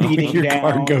like speeding your down.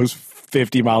 car goes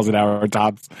 50 miles an hour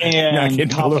tops, and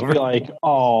tops would be like,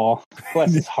 "Oh,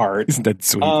 bless his heart." Isn't that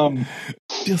sweet?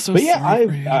 Feel so but yeah,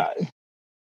 sorry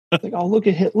like, "Oh, look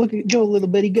at go, little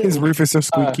bitty, go." His roof is so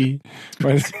squeaky.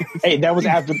 Hey, that was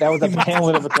at the tail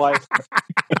end of its life.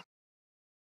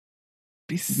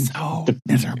 Be so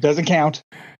doesn't count.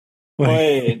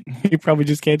 But you probably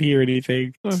just can't hear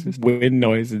anything. It's wind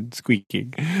noise and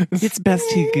squeaking. It's best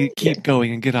to keep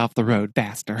going and get off the road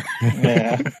faster.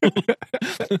 Yeah.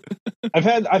 I've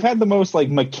had the most like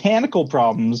mechanical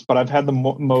problems, but I've had the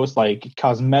most like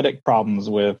cosmetic problems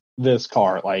with this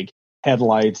car, like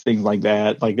headlights, things like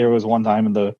that. Like there was one time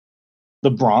in the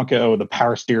Bronco, the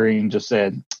power steering just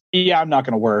said, "Yeah, I'm not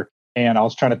going to work," and I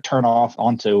was trying to turn off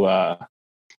onto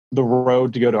the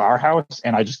road to go to our house,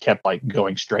 and I just kept like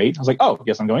going straight. I was like, "Oh, I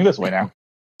guess I'm going this way now."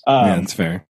 Yeah, that's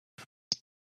fair.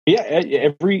 Yeah,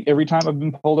 every time I've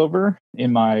been pulled over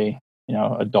in my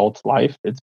adult life,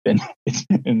 it's been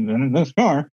in this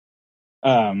car.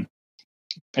 And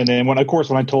then when I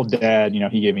told Dad,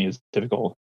 he gave me his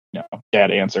typical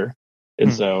dad answer,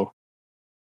 and so.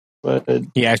 But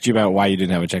he asked you about why you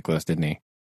didn't have a checklist, didn't he?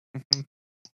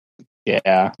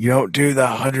 Yeah. You don't do the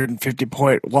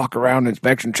 150-point walk around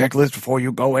inspection checklist before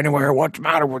you go anywhere. What's the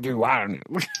matter with you?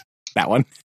 That one.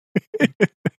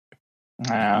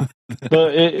 Yeah.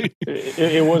 But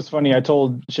it was funny. I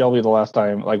told Shelby the last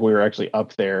time, like we were actually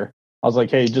up there. I was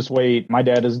like, "Hey, just wait. My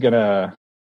dad is gonna,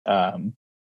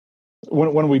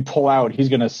 when we pull out, he's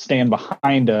gonna stand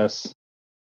behind us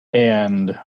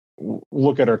and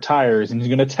look at our tires, and he's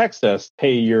gonna text us,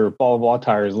 hey, your blah blah blah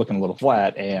tire is looking a little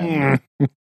flat." And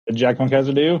did Jack Von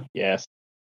Kaiser do? Yes.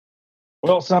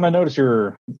 Well, son, I noticed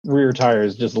your rear tire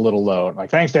is just a little low. I'm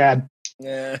like, thanks, Dad.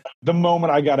 Yeah. The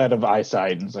moment I got out of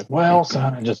eyesight, and it's like, well,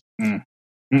 son, I just.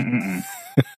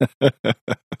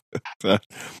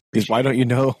 Because why don't you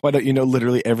know? Why don't you know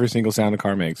literally every single sound a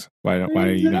car makes? Why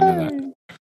do you not know that?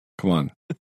 Come on.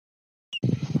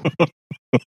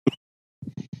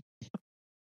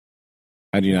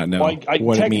 I do not know what it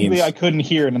means. Technically, I couldn't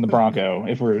hear it in the Bronco.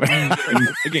 If we're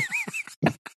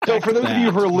so, for those of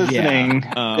you who are listening,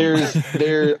 who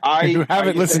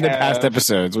haven't listened to past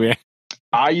episodes,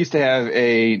 I used to have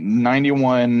a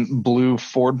 '91 blue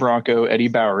Ford Bronco Eddie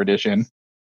Bauer edition.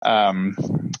 And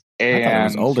I thought it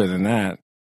was older than that.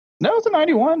 No, it's a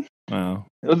 '91. Wow.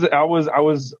 I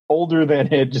was older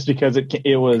than it just because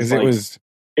it was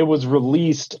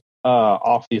released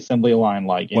off the assembly line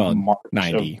in March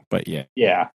 90, but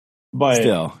yeah, but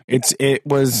still, it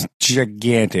was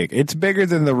gigantic. It's bigger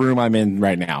than the room I'm in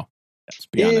right now. Let's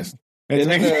be honest. It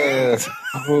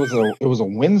was a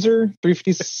Windsor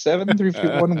 357,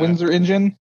 351 Windsor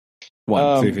engine.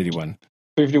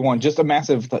 351, just a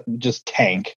massive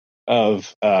tank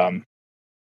of a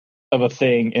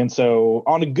thing. And so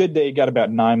on a good day, it got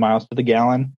about 9 miles to the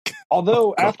gallon.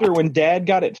 Although after when Dad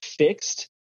got it fixed,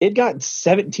 it got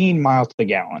 17 miles to the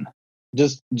gallon.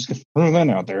 Just throw that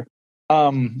out there.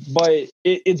 But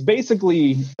it's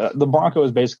basically the Bronco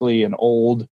is basically an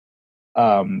old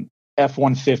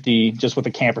F-150 just with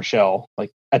a camper shell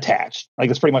attached.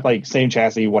 It's pretty much like same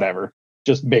chassis, whatever,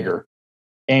 just bigger.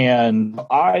 And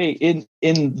in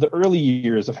the early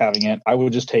years of having it, I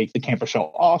would just take the camper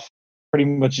shell off, pretty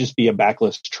much just be a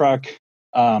backless truck.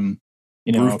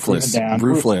 Roofless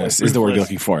is the word you're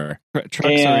looking for.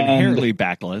 Trucks are inherently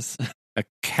backless. A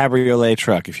cabriolet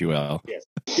truck, if you will. Yes.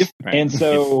 Right. And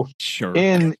so sure.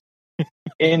 in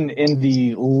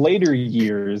the later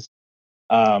years,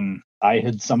 I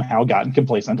had somehow gotten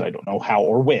complacent. I don't know how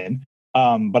or when.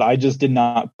 But I just did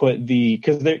not put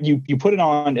because you put it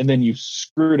on and then you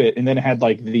screwed it, and then it had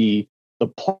the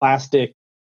plastic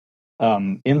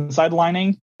inside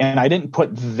lining, and I didn't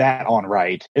put that on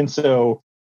right. And so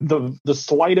the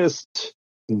slightest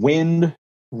wind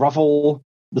ruffle,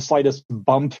 the slightest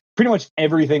bump, pretty much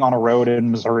everything on a road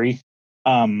in Missouri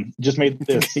just made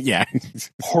this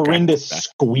horrendous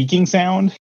squeaking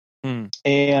sound.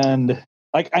 And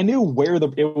I knew where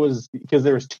it was, because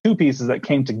there was two pieces that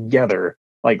came together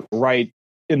right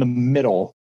in the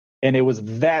middle, and it was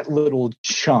that little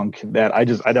chunk that I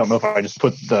don't know if I just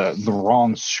put the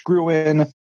wrong screw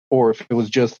in or if it was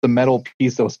just the metal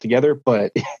piece that was together,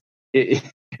 but it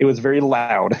was very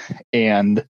loud.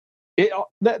 And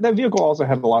that vehicle also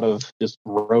had a lot of just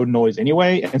road noise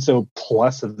anyway, and so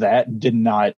plus that did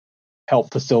not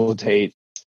help facilitate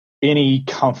any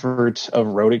comfort of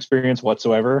road experience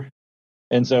whatsoever.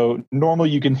 And so normally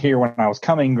you can hear when I was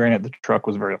coming, granted the truck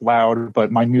was very loud,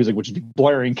 but my music would just be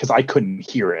blaring because I couldn't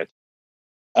hear it.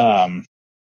 And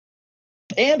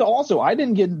also I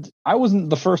wasn't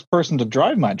the first person to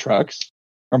drive my truck.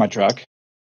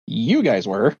 You guys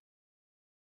were.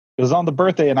 It was on my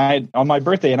birthday, and I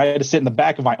had to sit in the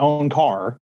back of my own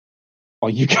car while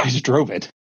you guys drove it.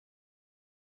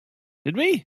 Did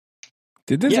we?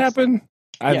 Did this happen?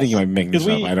 I think you might be making this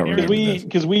up. I don't remember this.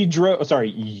 Because we drove. Sorry,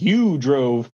 you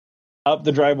drove up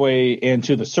the driveway and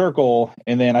to the circle,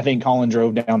 and then I think Colin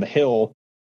drove down the hill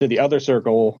to the other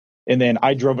circle, and then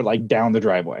I drove it down the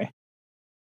driveway.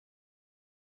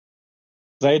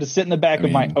 So I had to sit in the back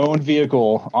of my own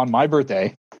vehicle on my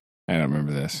birthday. I don't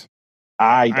remember this.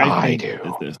 I do.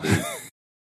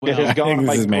 It has gone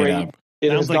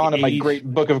in my great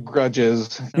book of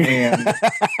grudges, and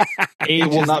it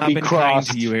will not be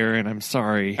crossed to you, Aaron. I'm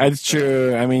sorry. That's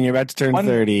true. I mean, you're about to turn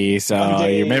 30, so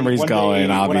your memory's going.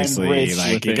 Obviously,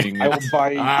 I will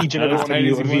buy each and every one of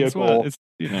you a vehicle,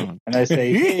 and I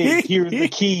say, "Hey, here's the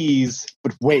keys,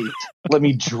 but wait, let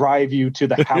me drive you to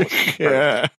the house."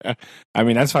 Yeah. I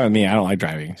mean, that's fine with me. I don't like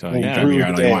driving, so you drive me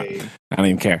around all you want. I don't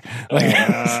even care.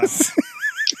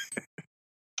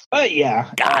 But yeah,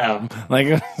 got him.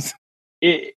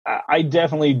 I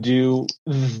definitely do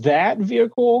that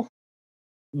vehicle,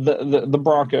 the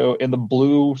Bronco and the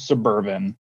blue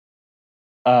Suburban.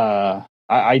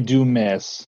 I do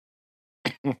miss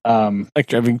Like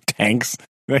driving tanks.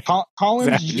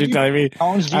 Colin's You're telling me?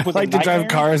 Colin's Jeep I was like a to drive nightmare.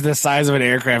 cars the size of an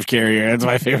aircraft carrier. That's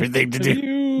my favorite thing to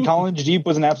do. Colin's Jeep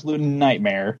was an absolute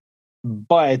nightmare,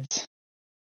 but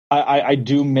I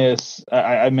do miss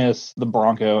I miss the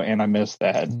Bronco, and I miss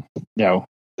that the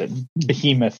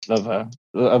behemoth of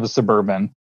a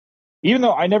Suburban. Even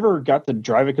though I never got to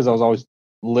drive it because I was always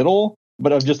little,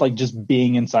 but of just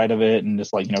being inside of it and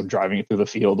just driving it through the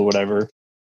field or whatever.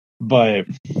 But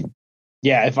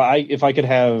yeah, if I could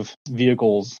have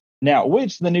vehicles now,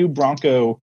 which the new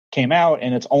Bronco came out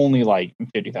and it's only like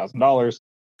 $50,000.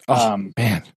 Oh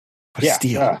man, what a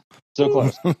steal! So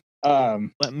close.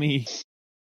 Let me.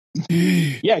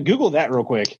 Yeah, Google that real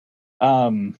quick.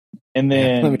 And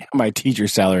then let me have my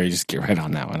teacher's salary. Just get right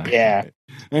on that one. Yeah,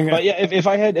 but yeah, if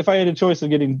I had a choice of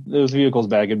getting those vehicles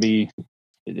back, it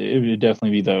would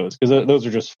definitely be those, because those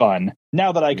are just fun.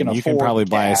 Now that I can afford, you can probably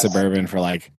buy a gas, Suburban for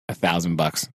like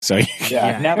 $1,000. So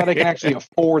yeah, now that I can actually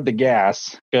afford the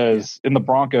gas, because in the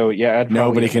Bronco,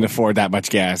 nobody can afford that much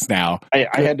gas now. I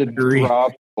had to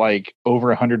drop like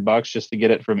over $100 just to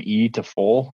get it from E to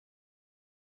full.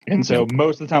 And so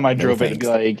most of the time I drove it and be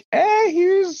like,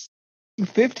 here's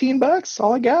 $15,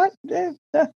 all I got. A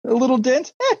little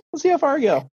dent. Let's see how far I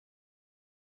go.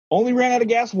 Only ran out of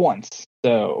gas once,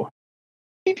 so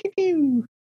pew, pew, pew.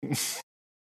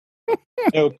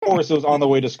 Of course, it was on the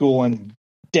way to school, and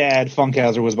Dad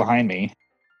Funkhauser was behind me.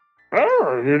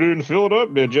 Oh, you didn't fill it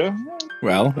up, did you?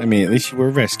 Well, I mean, at least you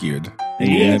were rescued, and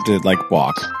you didn't have to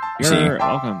walk. You're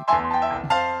welcome.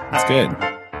 That's good.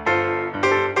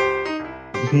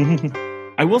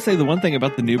 I will say the one thing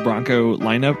about the new Bronco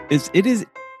lineup is it is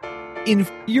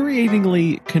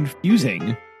infuriatingly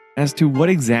confusing as to what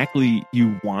exactly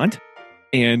you want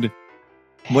and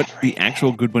what the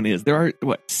actual good one is. There are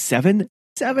seven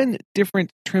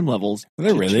different trim levels. Are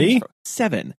there really?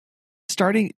 7.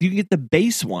 Starting, you can get the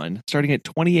base one starting at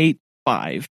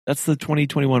 $28,500. That's the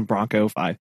 2021 Bronco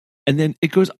 5. And then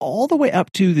it goes all the way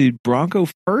up to the Bronco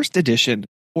First Edition,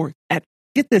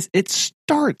 get this, it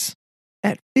starts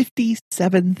at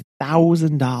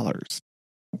 $57,000.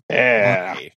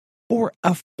 Yeah. For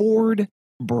a Ford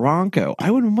Bronco.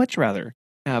 I would much rather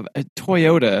have a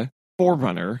Toyota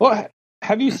 4Runner. Well,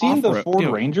 have you seen the Ford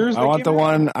Rangers? I want the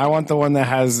one that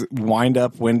has wind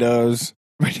up windows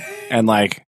and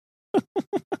right.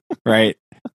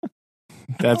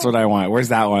 That's what I want. Where's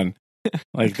that one?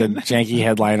 Like the janky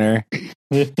headliner.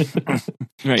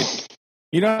 Right.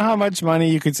 You know how much money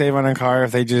you could save on a car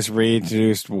if they just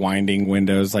reintroduced winding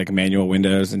windows, like manual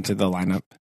windows, into the lineup?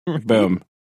 Boom.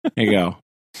 There you go.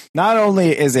 Not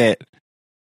only is it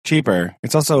cheaper,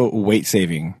 it's also weight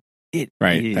saving.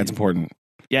 Right. That's important.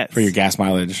 Yes. For your gas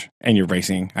mileage and your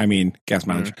racing. I mean, gas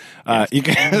mileage. You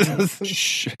can.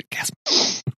 Gas.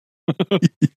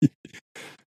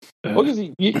 Well,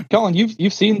 because Colin,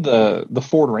 you've seen the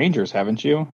Ford Rangers, haven't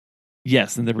you?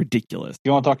 Yes, and they're ridiculous.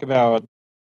 You want to talk about?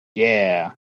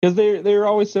 Yeah, because they're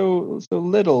always so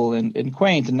little and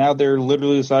quaint, and now they're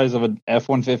literally the size of an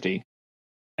F-150.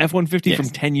 F-150 from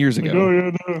 10 years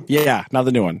ago. Yeah, not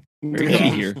the new one. Very key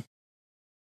here.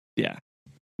 Yeah.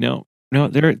 No,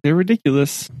 they're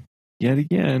ridiculous yet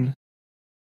again.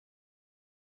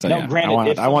 So, now,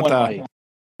 granted, I want a.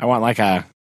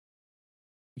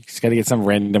 You just got to get some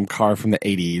random car from the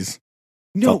 80s.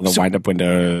 No, the wind up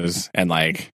windows and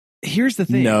here's the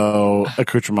thing. No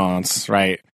accoutrements,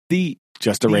 right?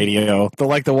 Just a radio.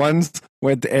 The ones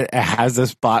where it has the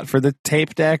spot for the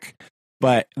tape deck,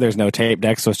 but there's no tape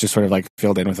deck, so it's just sort of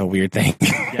filled in with a weird thing.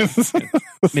 Yes.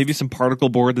 Maybe some particle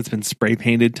board that's been spray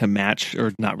painted to match,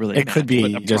 or not really. It could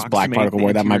be just black particle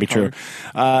board. That might be true.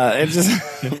 It's just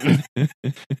a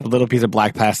little piece of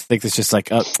black plastic that's just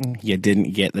oh, you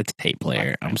didn't get the tape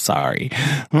player. I'm sorry.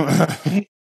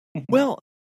 Well,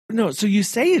 no. So you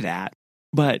say that,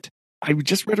 but I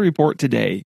just read a report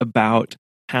today about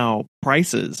how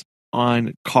prices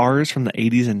on cars from the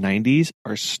 80s and 90s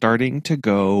are starting to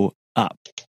go up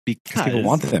because people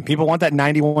want them. People want that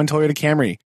 91 Toyota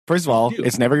Camry. First of all,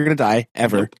 it's never going to die,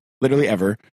 ever. Nope. Literally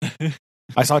ever.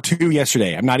 I saw 2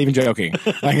 yesterday. I'm not even joking.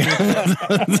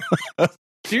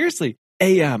 Seriously.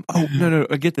 No,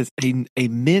 get this. A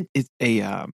Mint is it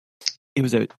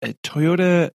was a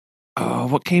Toyota.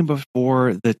 What came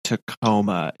before the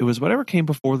Tacoma? It was whatever came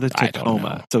before the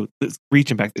Tacoma. So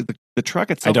reaching back, the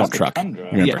truck itself. I don't truck.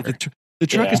 Yeah, the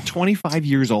truck is 25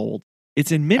 years old.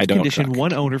 It's in mint condition, truck.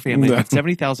 One owner family with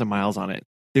 70,000 miles on it.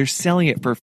 They're selling it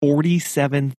for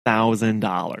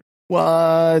 $47,000.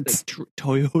 What?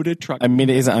 Toyota truck. I mean,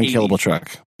 it is an unkillable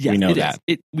truck. Yeah, we know that.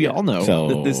 We all know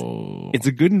that it's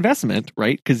a good investment,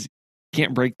 right? Because you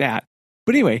can't break that.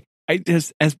 But anyway, I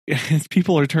just as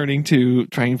people are turning to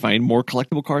try and find more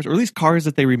collectible cars, or at least cars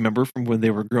that they remember from when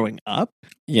they were growing up.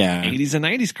 Yeah. 80s and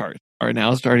 90s cars are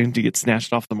now starting to get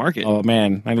snatched off the market. Oh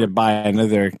man, I need to buy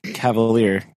another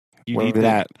Cavalier. You Where need did to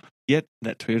that? get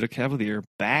that Toyota Cavalier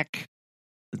back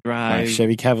to My drive.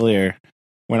 Chevy Cavalier.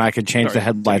 When I could change Sorry, the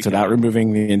headlights Chevy without Cavalier.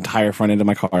 removing the entire front end of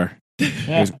my car. It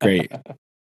was great.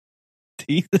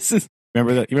 This is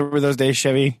Remember that? You remember those days,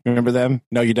 Chevy? You remember them?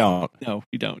 No, you don't. no,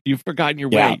 you don't. You've forgotten your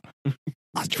Yeah. way.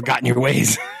 I've forgotten your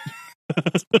ways.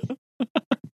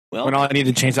 Well, When all I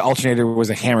needed to change the alternator was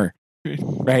a hammer.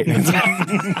 Right. and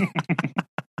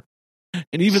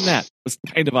even that was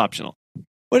kind of optional.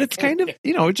 But it's kind of,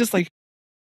 it's just like,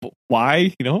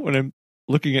 why? When I'm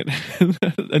looking at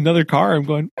another car, I'm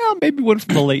going, well, maybe one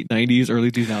from the late 90s,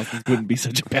 early 2000s wouldn't be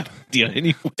such a bad idea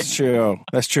anyway. That's true.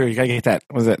 That's true. You gotta get that.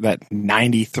 Was it that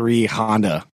 93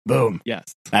 Honda? Boom.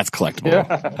 Yes. That's collectible.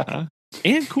 Yeah.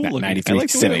 And cool That looking. 93 I like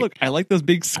the way they Civic. look. I like those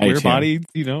big square too. bodies,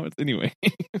 anyway.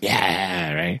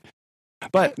 Yeah, right.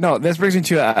 But no, this brings me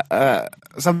to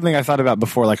something I thought about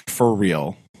before, like for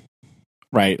real,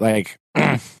 right? Like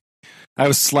I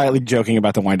was slightly joking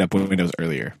about the wind-up windows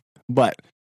earlier, but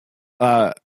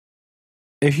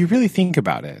if you really think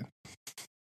about it,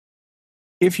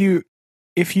 if you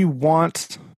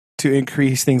want to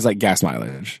increase things like gas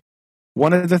mileage,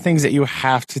 one of the things that you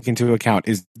have to take into account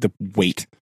is the weight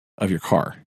of your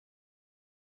car,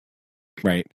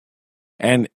 right?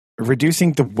 And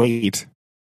reducing the weight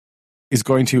is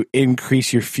going to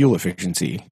increase your fuel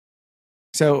efficiency.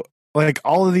 So, like,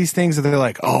 all of these things that they're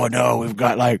like, oh no, we've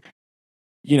got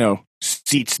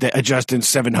seats that adjust in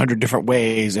 700 different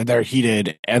ways and they're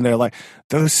heated, and they're like,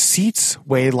 those seats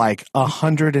weigh like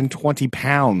 120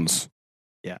 pounds.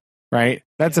 Yeah. Right?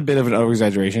 That's a bit of an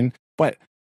over-exaggeration, but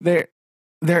they're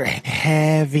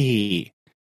heavy.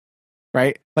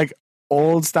 Right? Like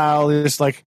old style is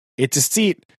like, it's a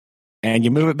seat and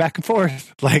you move it back and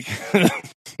forth. Like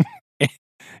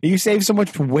you save so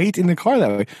much weight in the car that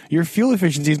way. Your fuel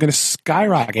efficiency is going to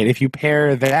skyrocket if you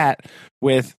pair that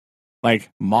with like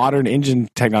modern engine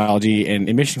technology and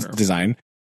emissions design.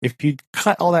 If you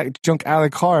cut all that junk out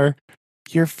of the car,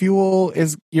 your fuel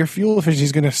efficiency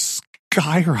is going to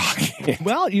skyrocket.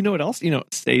 Well, you know what else?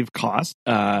 Save cost.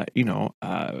 Airbags.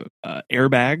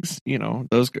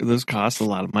 Those cost a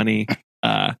lot of money.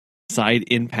 Side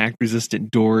impact resistant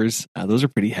doors. Those are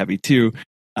pretty heavy too.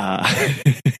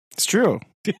 It's true,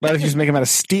 but if you just make them out of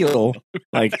steel,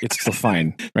 like it's still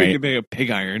fine, right? You can make a pig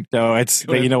iron. So it's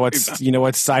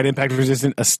what's side impact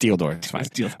resistant? A steel door. It's fine.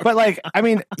 Steel door. But like, I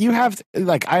mean, you have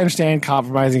I understand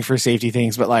compromising for safety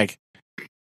things, but like,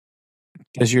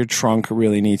 does your trunk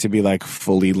really need to be like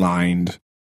fully lined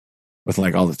with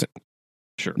like all this?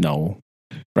 Sure. No.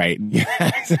 Right. You're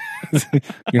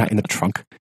not in the trunk.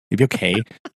 You'd be okay.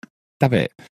 Stop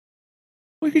it.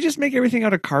 We could just make everything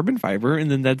out of carbon fiber, and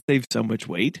then that saves so much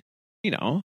weight.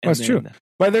 That's true.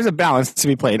 But there's a balance to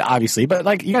be played, obviously. But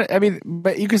like,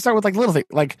 but you can start with like little things,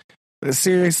 like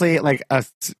seriously, like a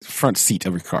front seat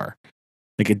of your car.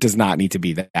 Like it does not need to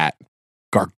be that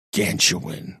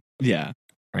gargantuan. Yeah.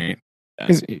 Right.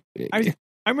 I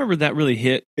remember that really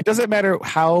hit. It doesn't matter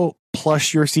how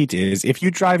plush your seat is. If you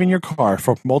drive in your car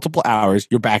for multiple hours,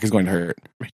 your back is going to hurt.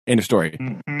 End of story.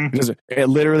 Mm-hmm. It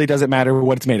literally doesn't matter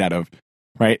what it's made out of.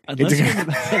 Right? Unless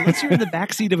you're in the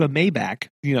backseat of a Maybach,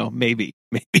 maybe.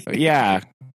 Yeah.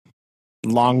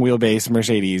 Long wheelbase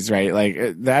Mercedes, right? Like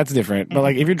that's different. But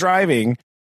like if you're driving,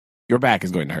 your back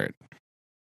is going to hurt.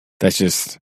 That's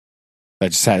just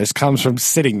how this comes from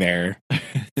sitting there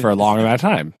for a long amount of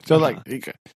time. So like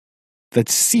the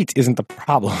seat isn't the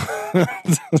problem.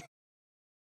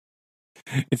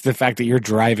 It's the fact that you're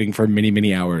driving for many,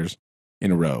 many hours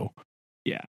in a row.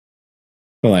 Yeah.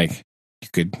 But like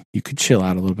you could chill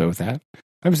out a little bit with that.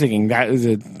 I was thinking that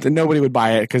nobody would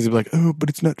buy it because they'd be like, oh,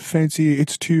 but it's not fancy.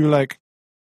 It's too like,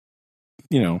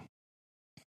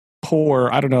 poor.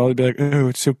 I don't know. They'd be like, oh,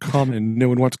 it's so common. No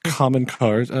one wants common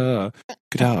cars.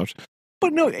 Get out.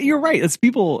 But no, you're right. As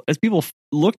people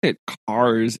looked at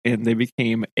cars and they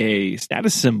became a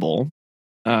status symbol,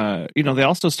 they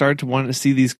also started to want to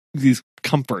see these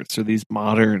comforts or these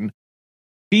modern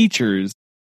features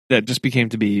that just became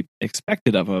to be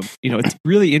expected of them. It's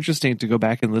really interesting to go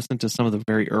back and listen to some of the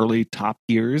very early Top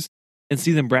Gears and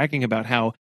see them bragging about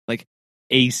how like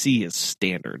AC is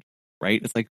standard, right?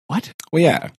 It's like, what? Well,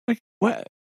 yeah. Like what?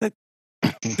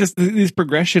 Just these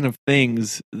progression of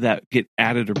things that get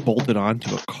added or bolted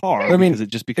onto a car. I mean, because it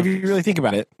just becomes. If you really think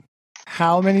about it,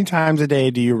 how many times a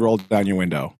day do you roll down your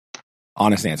window?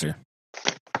 Honest answer.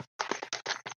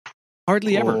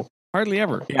 Hardly ever. Hardly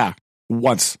ever. Yeah.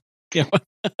 Once. Yeah.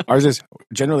 Ours is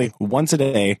generally once a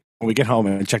day when we get home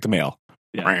and check the mail.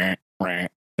 Yeah.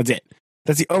 That's it.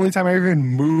 That's the only time I even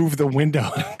move the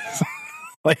window.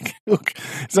 Like, look,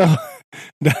 so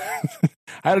I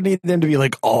don't need them to be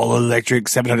like all electric,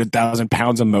 700,000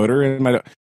 pounds of motor in my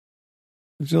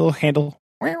little handle.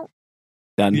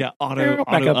 Done. Yeah, auto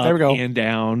back up. There we go. And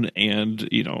down, and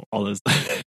all this.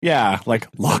 Yeah, like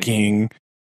locking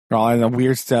or all that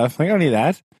weird stuff. Like, I don't need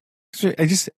that.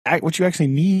 What you actually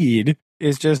need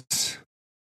is just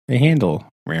a handle.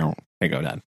 There you go,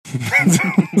 done.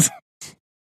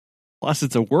 Plus,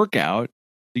 it's a workout.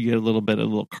 You get a little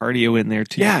cardio in there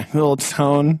too. Yeah, a little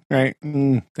tone, right?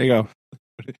 There you go.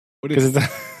 What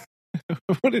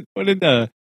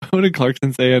did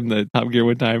Clarkson say on the Top Gear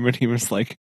one time when he was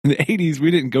like, in the 80s,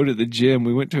 we didn't go to the gym.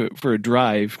 We went to it for a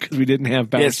drive because we didn't have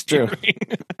power steering.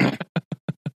 True.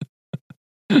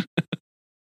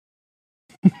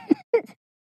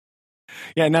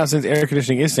 Yeah, now since air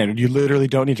conditioning is standard, you literally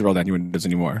don't need to roll down your windows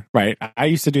anymore, right? I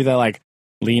used to do that, like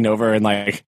lean over and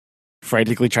like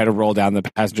frantically try to roll down the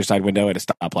passenger side window at a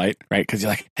stoplight, right? Because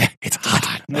you're like, it's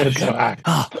hot. It's hot.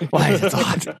 Oh, why is it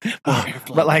hot?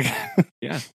 But like,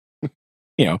 yeah,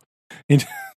 because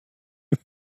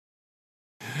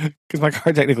my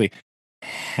car technically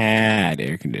had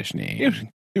air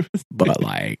conditioning, but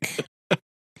like,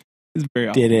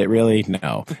 did it really?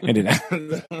 No, it didn't.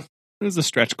 It was a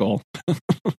stretch goal.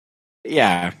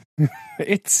 Yeah,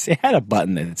 it had a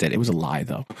button that said it was a lie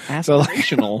though.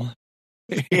 Aspirational.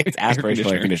 It's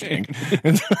aspirational air conditioning.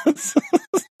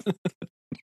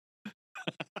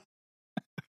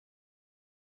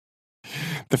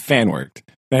 The fan worked.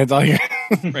 That's all you.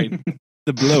 Right.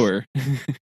 The blower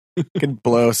can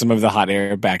blow some of the hot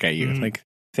air back at you. Like,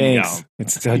 thanks. No.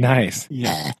 It's so nice.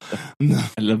 Yeah.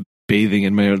 I love bathing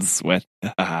in my own sweat.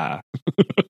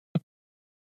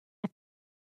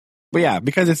 But yeah,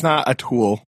 because it's not a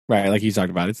tool, right? Like you talked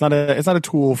about, it's not a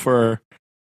tool for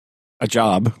a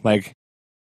job, like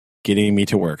getting me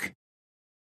to work.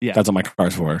 Yeah, that's what my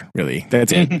car's for. Really,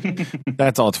 that's it.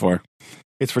 That's all it's for.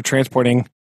 It's for transporting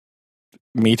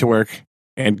me to work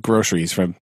and groceries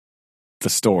from the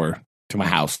store to my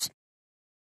house.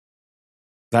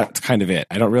 That's kind of it.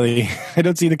 I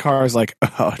don't see the car as like,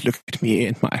 oh, look at me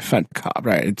in my fun car,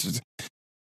 right? It's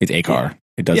a car.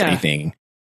 It does a thing.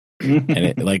 And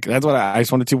it, like, that's what I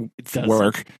just wanted to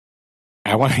work.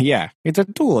 It's a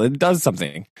tool. It does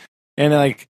something. And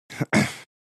like,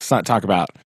 let's not talk about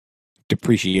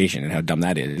depreciation and how dumb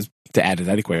that is to add to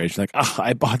that equation. Like, oh,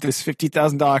 I bought this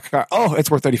 $50,000 car. Oh, it's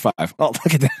worth 35. Oh,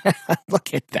 look at that.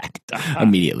 Look at that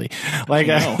immediately. Like,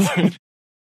 look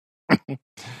at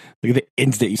the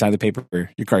instant you sign the paper,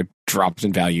 your car drops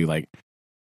in value like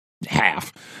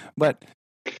half. But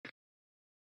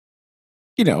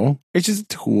it's just a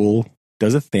tool,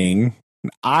 does a thing.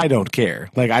 I don't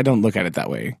care. Like, I don't look at it that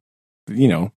way.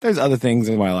 There's other things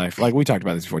in my life. Like, we talked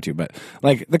about this before too, but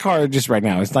like the car just right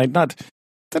now, it's like I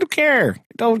don't care. I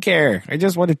don't care. I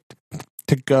just want it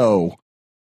to go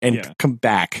and come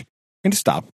back and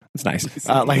stop. It's nice.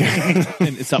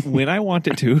 And it's up when I want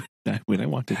it to. When I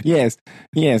want it to. Yes.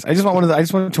 I just want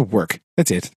it to work.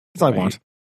 That's it. That's all I want.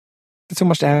 That's so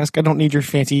much to ask. I don't need your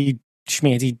fancy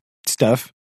schmancy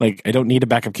stuff. Like, I don't need a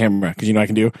backup camera because I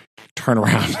can do turn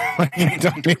around. Like, I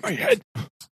don't need my head.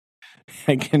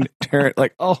 I can turn it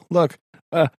like, oh, look.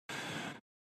 Well,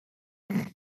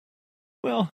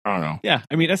 I don't know. Yeah,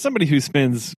 I mean, as somebody who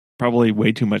spends probably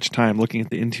way too much time looking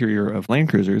at the interior of Land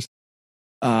Cruisers,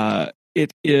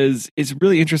 it's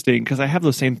really interesting because I have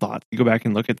those same thoughts. You go back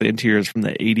and look at the interiors from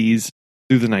the 80s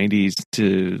through the 90s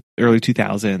to early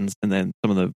 2000s, and then some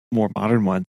of the more modern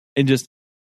ones, and just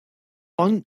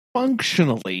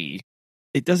functionally,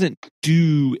 it doesn't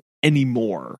do any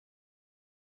more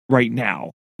right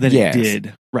now than it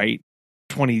did, right,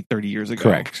 20, 30 years ago.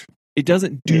 Correct. It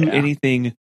doesn't do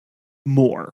anything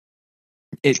more.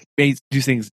 It may do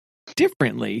things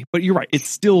differently, but you're right. It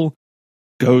still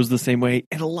goes the same way.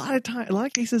 And a lot of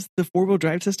cases, the four-wheel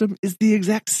drive system is the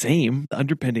exact same. The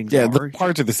underpinnings are. The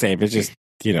parts are the same. It's just,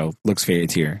 looks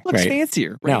fancier. Looks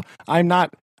fancier. Right? Now,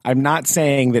 I'm not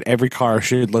saying that every car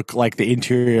should look like the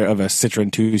interior of a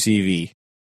Citroen 2 CV.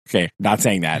 Okay, not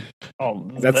saying that.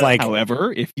 That's like.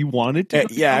 However, if you wanted to,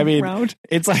 around.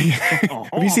 It's like.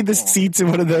 Have you seen the seats in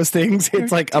one of those things?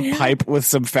 It's like a pipe with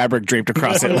some fabric draped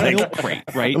across it. Like,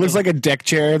 right? It looks like a deck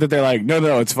chair that they're like,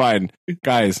 no, it's fine,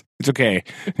 guys, it's okay.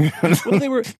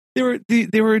 Well,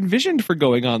 they were envisioned for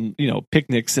going on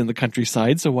picnics in the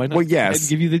countryside. So why not? Well, yes,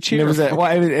 give you the chair.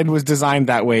 It was designed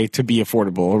that way to be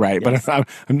affordable, right? Yes. But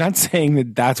I'm not saying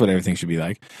that that's what everything should be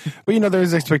like. But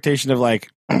there's expectation of like.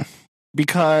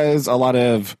 Because a lot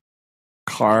of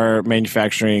car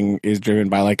manufacturing is driven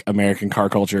by like American car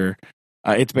culture.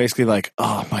 It's basically like,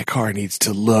 oh, my car needs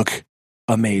to look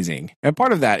amazing. And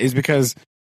part of that is because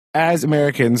as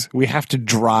Americans, we have to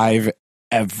drive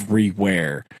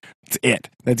everywhere. That's it.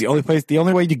 That's the only place. The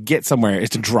only way to get somewhere is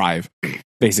to drive,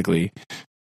 basically.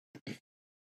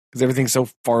 Because everything's so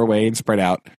far away and spread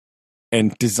out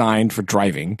and designed for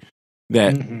driving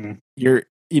that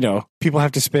people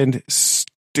have to spend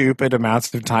stupid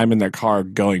amounts of time in their car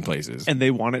going places. And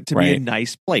they want it to be a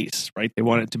nice place, right? They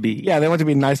want it to be... Yeah, they want it to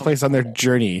be a nice place on their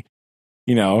journey.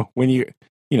 When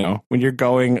you're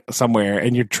going somewhere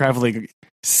and you're traveling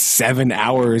 7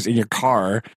 hours in your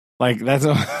car, like that's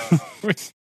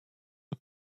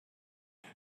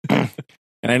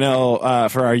and I know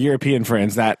for our European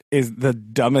friends, that is the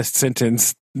dumbest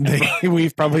sentence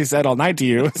we've probably said all night to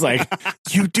you. It's like,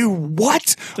 you do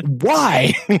what?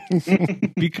 Why?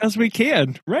 Because we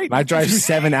can, right? I drive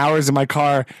 7 hours in my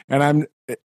car and I'm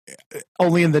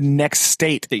only in the next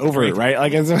state over it, right?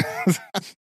 Like,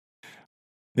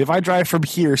 if I drive from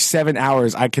here 7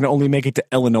 hours, I can only make it to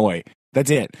Illinois. That's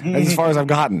it. That's as far as I've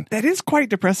gotten. That is quite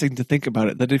depressing to think about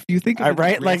it. That if you think of it,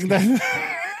 right? Like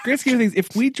that. Great scheme of things,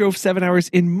 if we drove 7 hours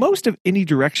in most of any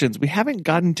directions, we haven't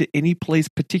gotten to any place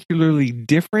particularly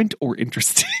different or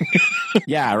interesting.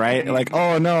 Yeah, right? Like,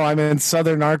 oh no, I'm in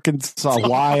southern Arkansas.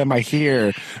 Why am I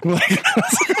here?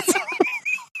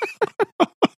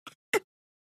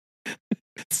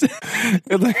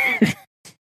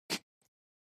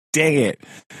 Dang it.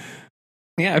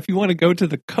 Yeah, if you want to go to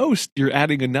the coast, you're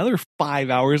adding another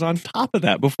 5 hours on top of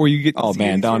that before you get to oh see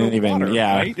man, don't even water,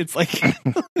 yeah. Right? It's like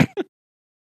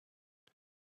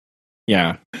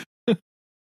yeah.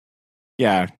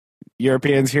 Yeah.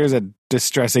 Europeans, here's a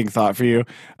distressing thought for you.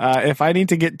 If I need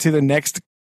to get to the next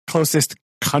closest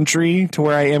country to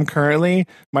where I am currently,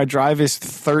 my drive is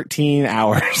 13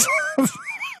 hours.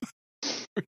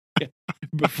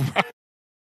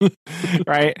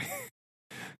 Right?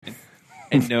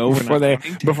 And no,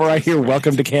 before I hear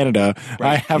 "Welcome to Canada," right.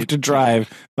 I have to drive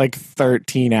like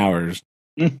 13 hours.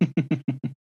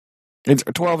 It's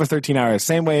 12 or 13 hours.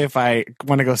 Same way if I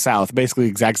want to go south, basically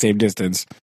exact same distance.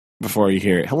 Before you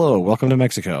hear it, "Hello, welcome to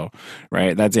Mexico,"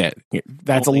 right? That's it.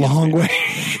 That's a long way.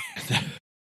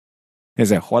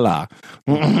 Is it hola?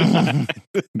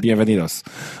 Bienvenidos.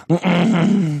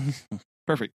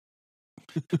 Perfect.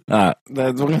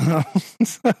 That's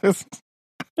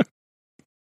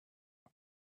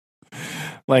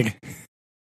like,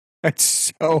 it's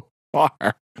so far.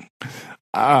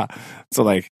 So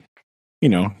like,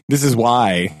 this is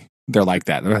why they're like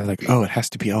that. They're like, oh, it has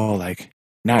to be all like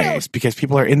nice because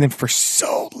people are in them for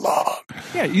so long.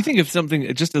 Yeah, you think of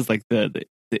something just as like the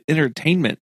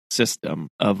entertainment system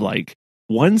of like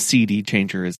one CD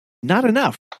changer is not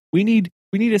enough. We need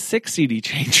a 6 CD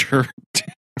changer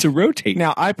to rotate.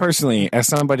 Now, I personally, as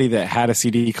somebody that had a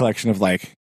CD collection of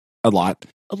like a lot,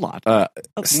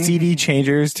 CD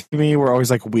changers to me were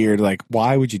always like weird. Like,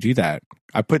 why would you do that?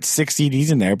 I put 6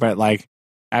 CDs in there, but like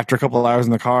after a couple of hours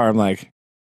in the car, I'm like,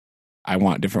 I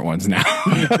want different ones now.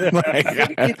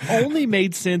 It only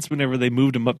made sense whenever they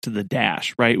moved them up to the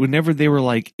dash, right? Whenever they were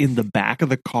like in the back of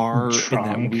the car in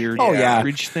that weird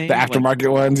average thing. The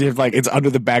aftermarket ones, you have like it's under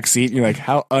the back seat. And you're like,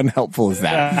 how unhelpful is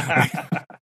that?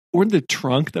 Or in the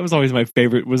trunk. That was always my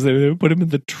favorite. Was they would put him in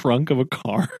the trunk of a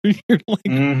car? You're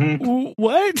like,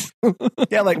 what?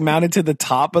 Yeah, like mounted to the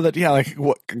top of the. Yeah, like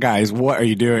what, guys? What are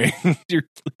you doing? You're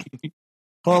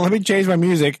Hold on, let me change my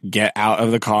music. Get out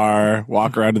of the car.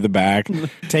 Walk around to the back.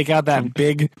 Take out that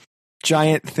big,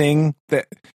 giant thing that.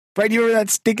 Right, you remember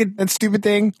that stupid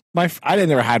thing? I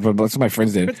never had one, but some of my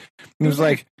friends did. It was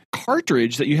like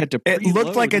cartridge that you had to. It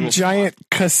looked like a giant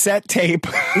cassette tape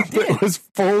that was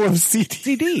full of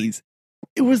CDs.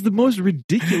 It was the most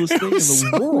ridiculous thing in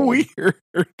the world. Weird.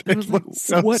 It was like,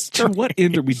 to what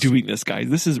end are we doing this, guys?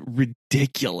 This is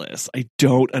ridiculous. I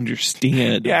don't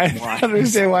understand. Yeah, I don't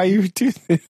understand why you do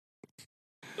this.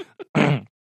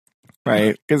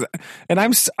 Right?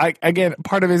 Again,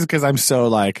 part of it is because I'm so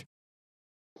like,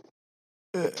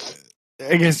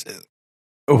 I guess,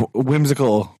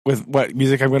 whimsical with what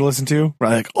music I'm going to listen to.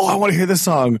 Right? Like, oh, I want to hear this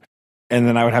song. And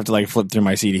then I would have to like flip through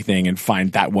my CD thing and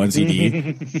find that one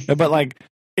CD. But like,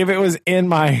 if it was in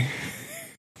my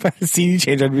CD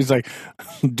change, I'd be like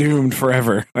doomed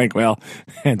forever. Like, well,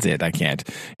 that's it. I can't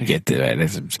get to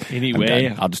it.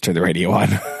 Anyway, I'll just turn the radio on.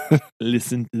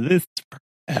 Listen to this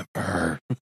forever.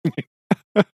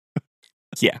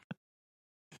 Yeah.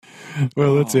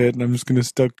 Well, that's it. And I'm just gonna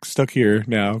stuck here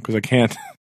now because I can't.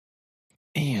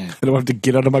 Man. I don't have to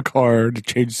get out of my car to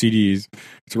change CDs.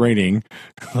 It's raining.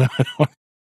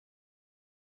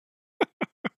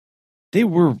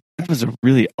 That was a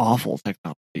really awful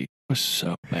technology. It was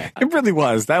so bad. It really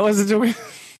was. That was I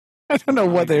don't know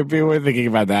what they were thinking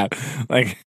about that.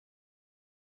 Like,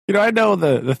 I know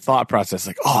the thought process,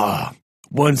 like,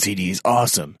 one CD is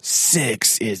awesome,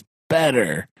 6 is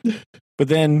better. But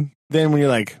then when you're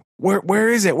like, where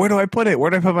is it? Where do I put it?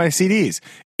 Where do I put my CDs?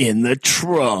 In the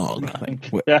trunk.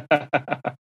 Like,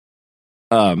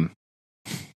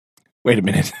 wait a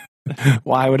minute.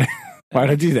 Why would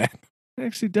I do that? It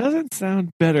actually doesn't sound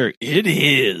better. It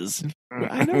is.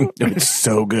 I know. It's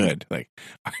so good. Like,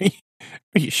 are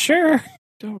you sure?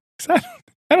 I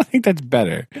don't think that's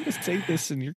better. I'm going to say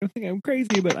this and you're going to think I'm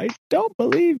crazy, but I don't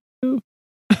believe you.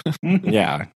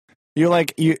 Yeah. Or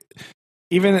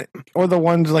the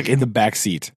ones like in the back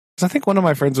seat. So I think one of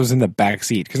my friends was in the back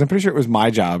seat because I'm pretty sure it was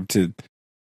my job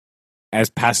as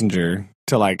passenger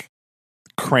to like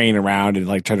crane around and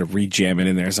like try to rejam it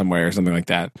in there somewhere or something like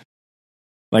that.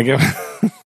 Like,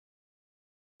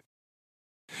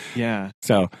 yeah.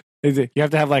 So you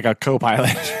have to have like a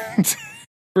co-pilot.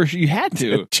 First, you had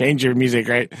to change your music,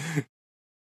 right?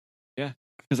 Yeah,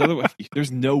 because otherwise,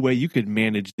 there's no way you could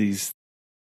manage these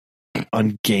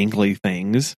ungangly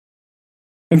things.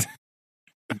 It's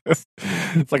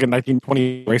like a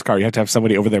 1920 race car. You have to have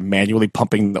somebody over there manually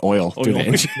pumping the oil through the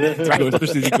engine. Especially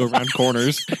as you go around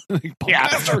corners. Like, yeah.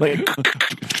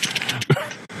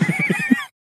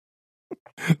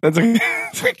 That's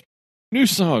like new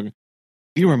song.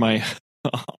 You are my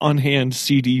on-hand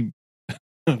CD.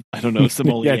 I don't know,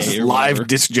 sommelier. Yeah, it's live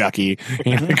disc jockey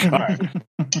in the car.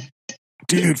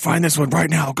 Dude, find this one right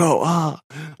now. Go.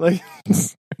 Like,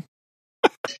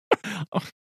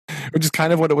 which is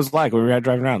kind of what it was like when we were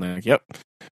driving around. Like, yep.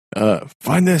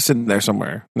 Find this in there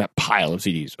somewhere. In that pile of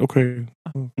CDs. Okay.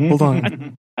 Hold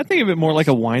on. I think of it more like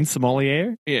a wine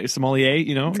sommelier. Yeah, sommelier,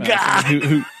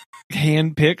 who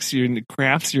hand picks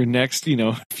crafts your next,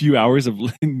 few hours of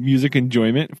music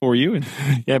enjoyment for you. And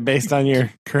yeah, based on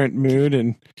your current mood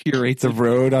and curates the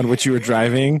road on which you were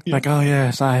driving. Yeah. Like, oh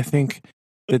yes, I think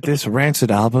that this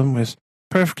Rancid album was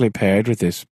perfectly paired with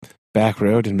this back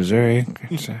road in Missouri.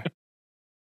 It's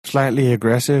slightly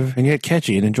aggressive and yet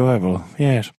catchy and enjoyable.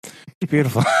 Yes, it's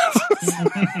beautiful.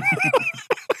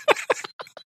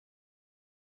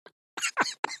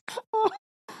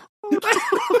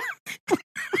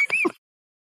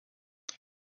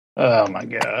 Oh my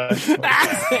gosh. And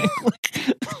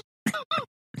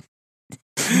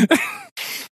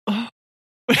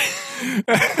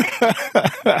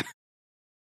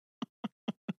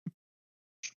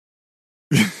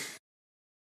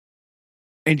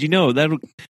that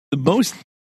the most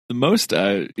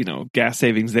gas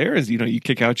savings there is you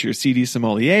kick out your CD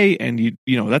sommelier and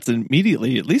that's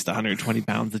immediately at least 120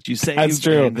 pounds that you save. That's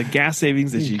true. And the gas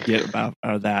savings that you get out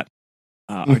of that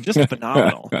are just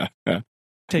phenomenal. But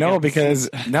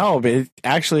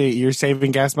actually you're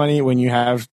saving gas money when you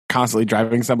have constantly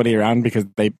driving somebody around because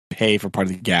they pay for part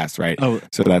of the gas, right? Oh,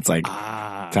 so that's like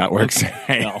that's how it works.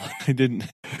 Okay. Well, I didn't.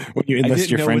 When you enlist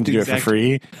your friend to do it for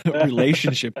free,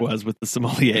 relationship was with the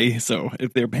sommelier. So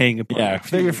if they're paying a if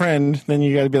they're your friend, then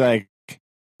you got to be like,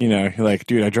 you're like,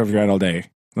 dude, I drove you around all day. I'm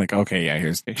like, okay, yeah,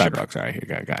 here's $5. All right, here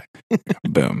you go.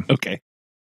 Boom. Okay.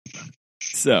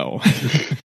 So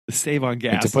save on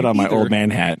gas. And to put on my old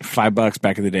man hat, $5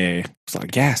 back in the day. It's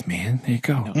like gas, man. There you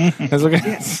go. That's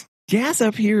okay. Gas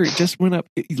up here just went up.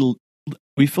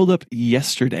 We filled up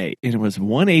yesterday and it was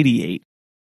 $1.88.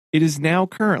 It is now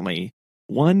currently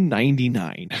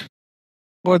 $1.99.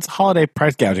 Well, it's holiday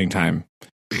price gouging time,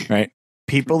 right?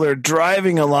 People are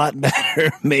driving a lot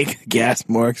better, make gas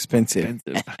more expensive.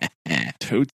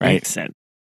 Totally right? Makes sense.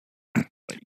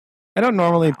 I don't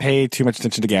normally pay too much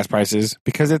attention to gas prices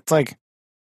because it's like,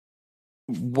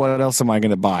 what else am I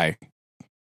going to buy?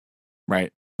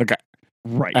 Right? Like,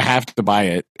 I have to buy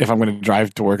it if I'm going to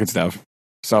drive to work and stuff.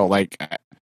 So, like,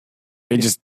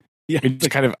 it's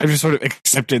kind of, I've just sort of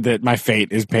accepted that my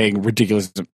fate is paying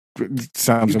ridiculous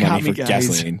sums of money for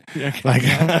gasoline. Yeah, like,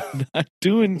 not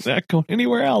doing that, going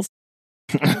anywhere else.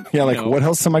 Yeah, like, what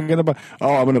else am I going to buy?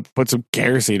 Oh, I'm going to put some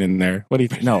kerosene in there. What do you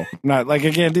think? No, not like,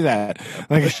 I can't do that.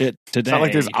 Like, shit today. It's not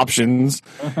like there's options,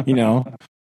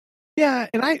 Yeah,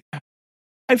 and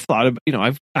I've thought of,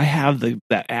 I have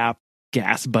that app,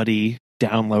 Gas Buddy,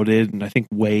 downloaded, and I think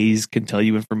Waze can tell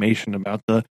you information about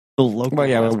the local. Well,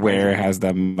 yeah, where has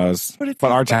the most? But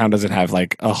our town doesn't have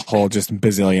like a whole just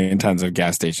bazillion tons of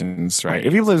gas stations, right?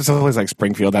 If you live in someplace like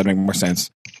Springfield, that'd make more sense.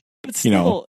 But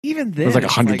still, even then, there's like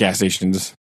 100 gas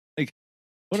stations. Like,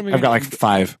 what am I? I've got like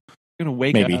 5. I'm gonna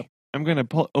wake up. I'm gonna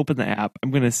open the app. I'm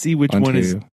gonna see which one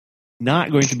is not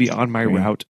going to be on my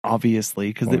route, obviously,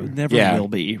 because it never will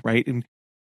be, right? And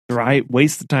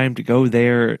waste the time to go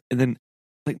there, and then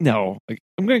Like, no, like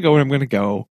I'm going to go where I'm going to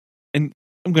go, and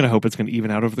I'm going to hope it's going to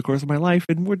even out over the course of my life,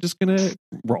 and we're just going to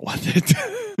roll with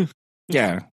it.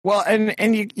 Yeah. Well,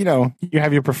 and you know, you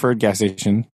have your preferred gas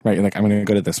station, right? You're like, I'm going to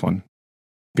go to this one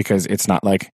because it's not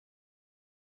like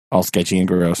all sketchy and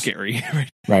gross. Scary,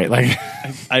 right? Like,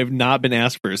 I've not been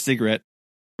asked for a cigarette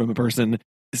from a person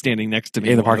standing next to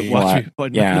me in the parking lot.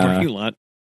 Yeah, in the parking lot.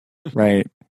 Right.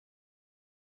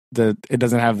 It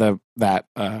doesn't have that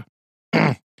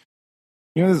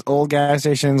you know, those old gas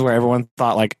stations where everyone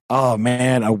thought like, oh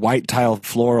man, a white tiled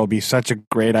floor will be such a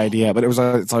great idea, but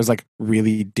it's always like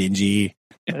really dingy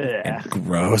and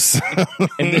gross.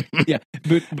 And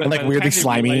then, but like weirdly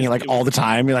slimy, like all the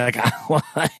time. You're like, what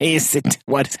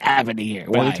is happening here?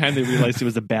 By the time they realized it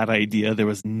was a bad idea, there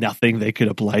was nothing they could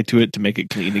apply to it to make it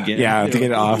clean again. Yeah, to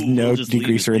get it off. No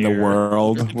degreaser in the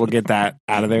world. We'll get that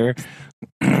out of there.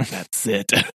 That's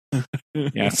it.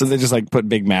 Yeah, so they just like put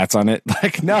big mats on it.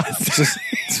 Like, no,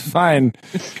 it's fine.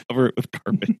 Cover it with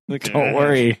carpet. Like, don't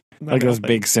worry. Like those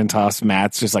big Centos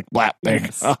mats, just like blap there.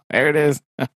 Yes. Oh, there it is.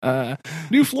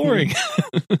 New flooring.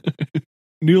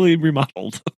 Newly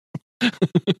remodeled.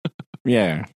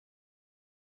 Yeah.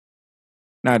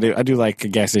 No, I do like a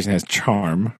gas station has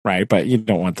charm, right? But you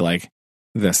don't want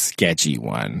the sketchy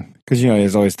one. Because, you know,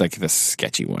 there's always like the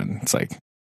sketchy one. It's like,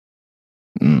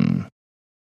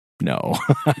 no.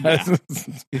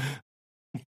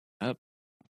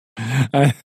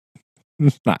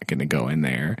 I'm not going to go in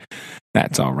there.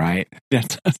 That's all right.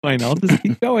 That's fine. I'll just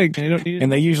keep going. I don't need it.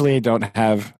 And they usually don't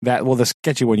have that. Well, the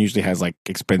sketchy one usually has like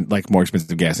more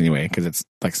expensive gas anyway because it's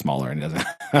like smaller and it doesn't.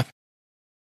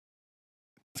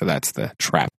 So that's the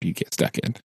trap you get stuck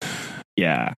in.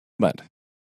 Yeah.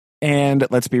 And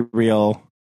let's be real,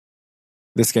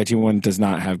 the sketchy one does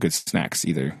not have good snacks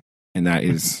either. And that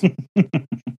is the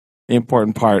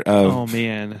important part of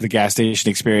the gas station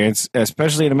experience,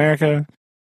 especially in America.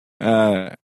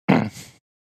 Gas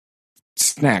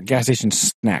station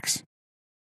snacks.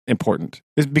 Important.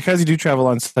 It's because you do travel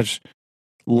on such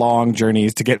long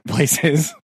journeys to get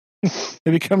places.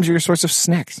 It becomes your source of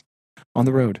snacks on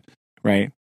the road,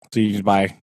 right? So you just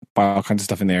buy all kinds of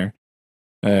stuff in there,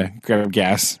 grab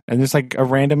gas, and there's like a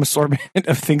random assortment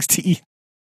of things to eat.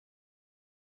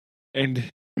 And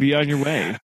be on your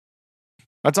way.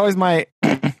 That's always my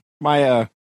I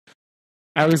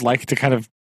always like to kind of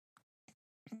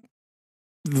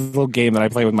the little game that I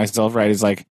play with myself, right? Is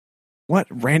like, what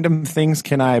random things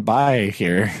can I buy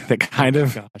here that kind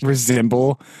of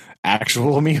resemble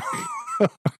actual meal?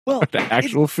 Well, the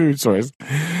actual food source.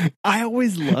 I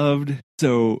always loved,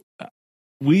 so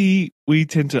we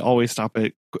tend to always stop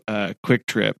at Quick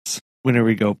Trips whenever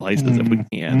we go places if we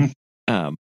can.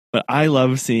 But I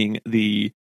love seeing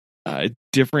the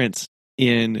difference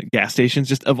in gas stations,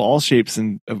 just of all shapes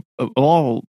and of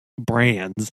all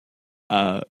brands.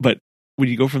 But when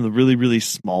you go from the really, really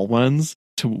small ones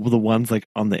to the ones like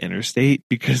on the interstate,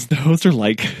 because those are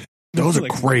like... Those are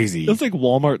crazy. Those like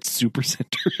Walmart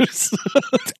supercenters.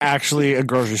 It's actually a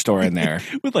grocery store in there.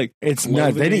 With like it's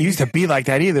nuts. They didn't used to be like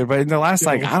that either, but in the last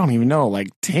I don't even know, like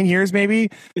 10 years maybe,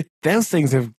 those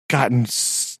things have gotten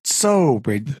so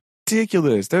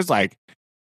ridiculous. There's like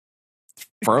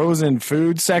frozen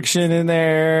food section in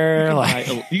there.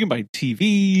 You can buy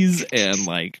TVs and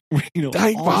like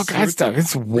all kinds of stuff.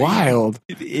 It's wild.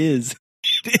 It is.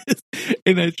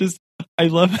 And I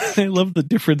love the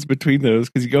difference between those,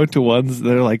 because you go into ones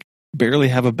that are like barely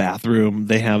have a bathroom.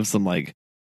 They have some like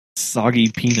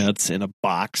soggy peanuts in a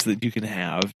box that you can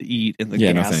have to eat, and the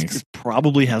gas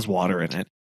probably has water in it.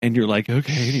 And you're like,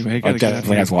 okay, anyway, it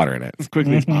definitely has water in it as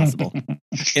quickly as possible.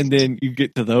 And then you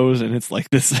get to those, and it's like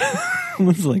this,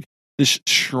 it's like this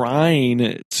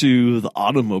shrine to the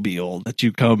automobile that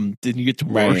you come and you get to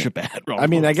worship at. I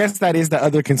mean, I guess that is the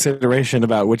other consideration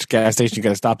about which gas station you got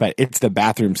to stop at. It's the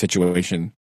bathroom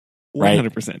situation, right?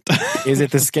 100%. Is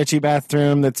it the sketchy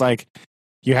bathroom that's like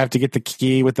you have to get the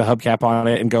key with the hubcap on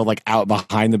it and go like out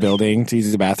behind the building to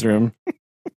use the bathroom?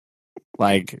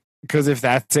 Like, because if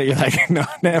that's it, you're like, no,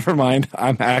 never mind.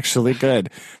 I'm actually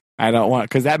good. I don't want,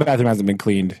 because that bathroom hasn't been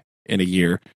cleaned in a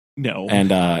year. No.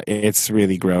 And it's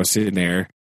really gross in there.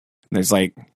 There's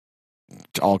like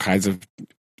all kinds of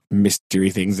mystery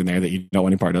things in there that you don't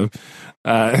want any part of.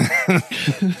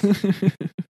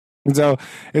 And so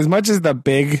as much as the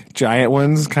big giant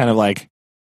ones kind of like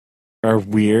are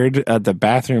weird, the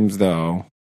bathrooms though,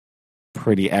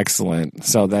 pretty excellent.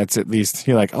 So that's at least,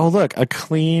 you're like, oh look, a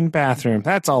clean bathroom.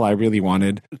 That's all I really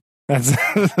wanted. That's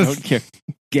I don't care.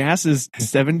 Gas is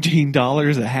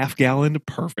 $17 a half gallon.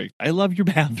 Perfect. I love your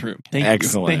bathroom.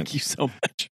 Excellent. Thank you so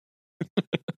much.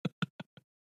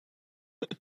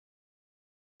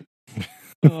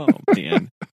 Oh man.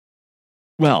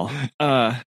 Well,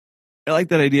 I like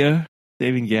that idea.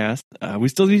 Saving gas. We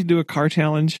still need to do a car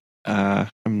challenge. I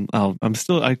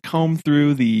comb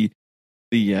through the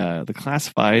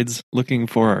classifieds looking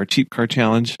for our cheap car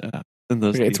challenge.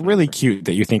 It's really cute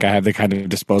that you think I have the kind of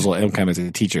disposable income as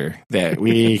a teacher that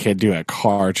we could do a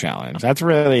car challenge. That's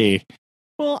really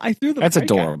I threw that's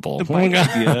adorable. The bike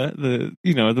idea,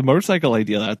 the motorcycle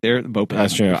idea out there. The moped.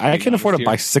 That's true. I can afford a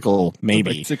bicycle,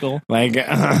 maybe. Bicycle. Like,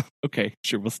 okay,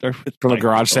 sure. We'll start with from a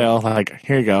garage sale. Like,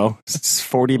 here you go. It's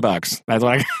 $40. That's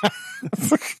what I got.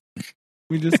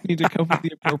 We just need to come up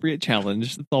with the appropriate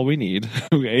challenge. That's all we need.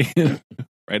 Okay.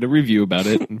 Write a review about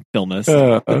it and film us.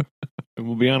 And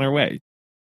we'll be on our way.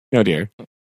 Oh, dear.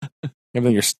 And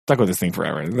then you're stuck with this thing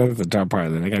forever. That's the dark part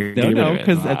of it. No,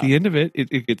 because at the end of it,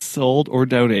 it gets sold or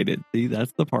donated. See,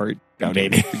 that's the part.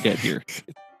 Donated. Forget here.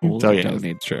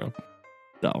 Donated. True.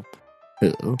 So,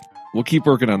 we'll keep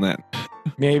working on that.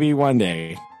 Maybe one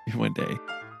day. One day.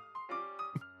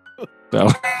 So,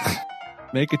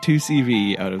 make a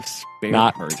 2CV out of spare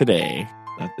not parts. Today.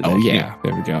 Not today. Oh, yeah.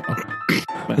 There we go.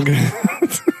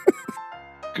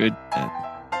 Good.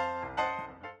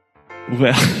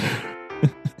 Well.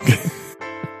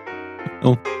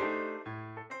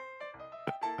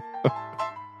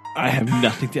 I have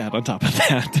nothing to add on top of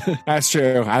that. That's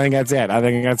true. I think that's it. I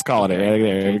think that's calling it.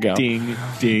 There we go. Ding,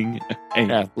 ding. Hey.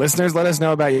 Yeah. Listeners, let us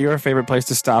know about your favorite place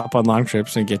to stop on long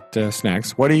trips and get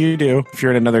snacks. What do you do if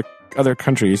you're in other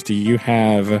countries? Do you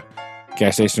have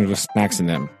gas stations with snacks in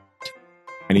them?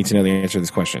 I need to know the answer to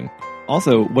this question.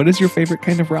 Also, what is your favorite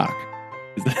kind of rock?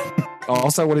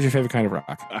 Also, what is your favorite kind of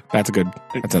rock? That's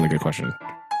another good question.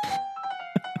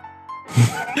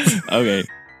 Okay.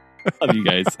 Love you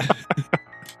guys.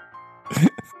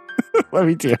 Love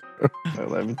you too.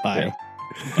 Bye.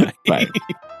 Bye.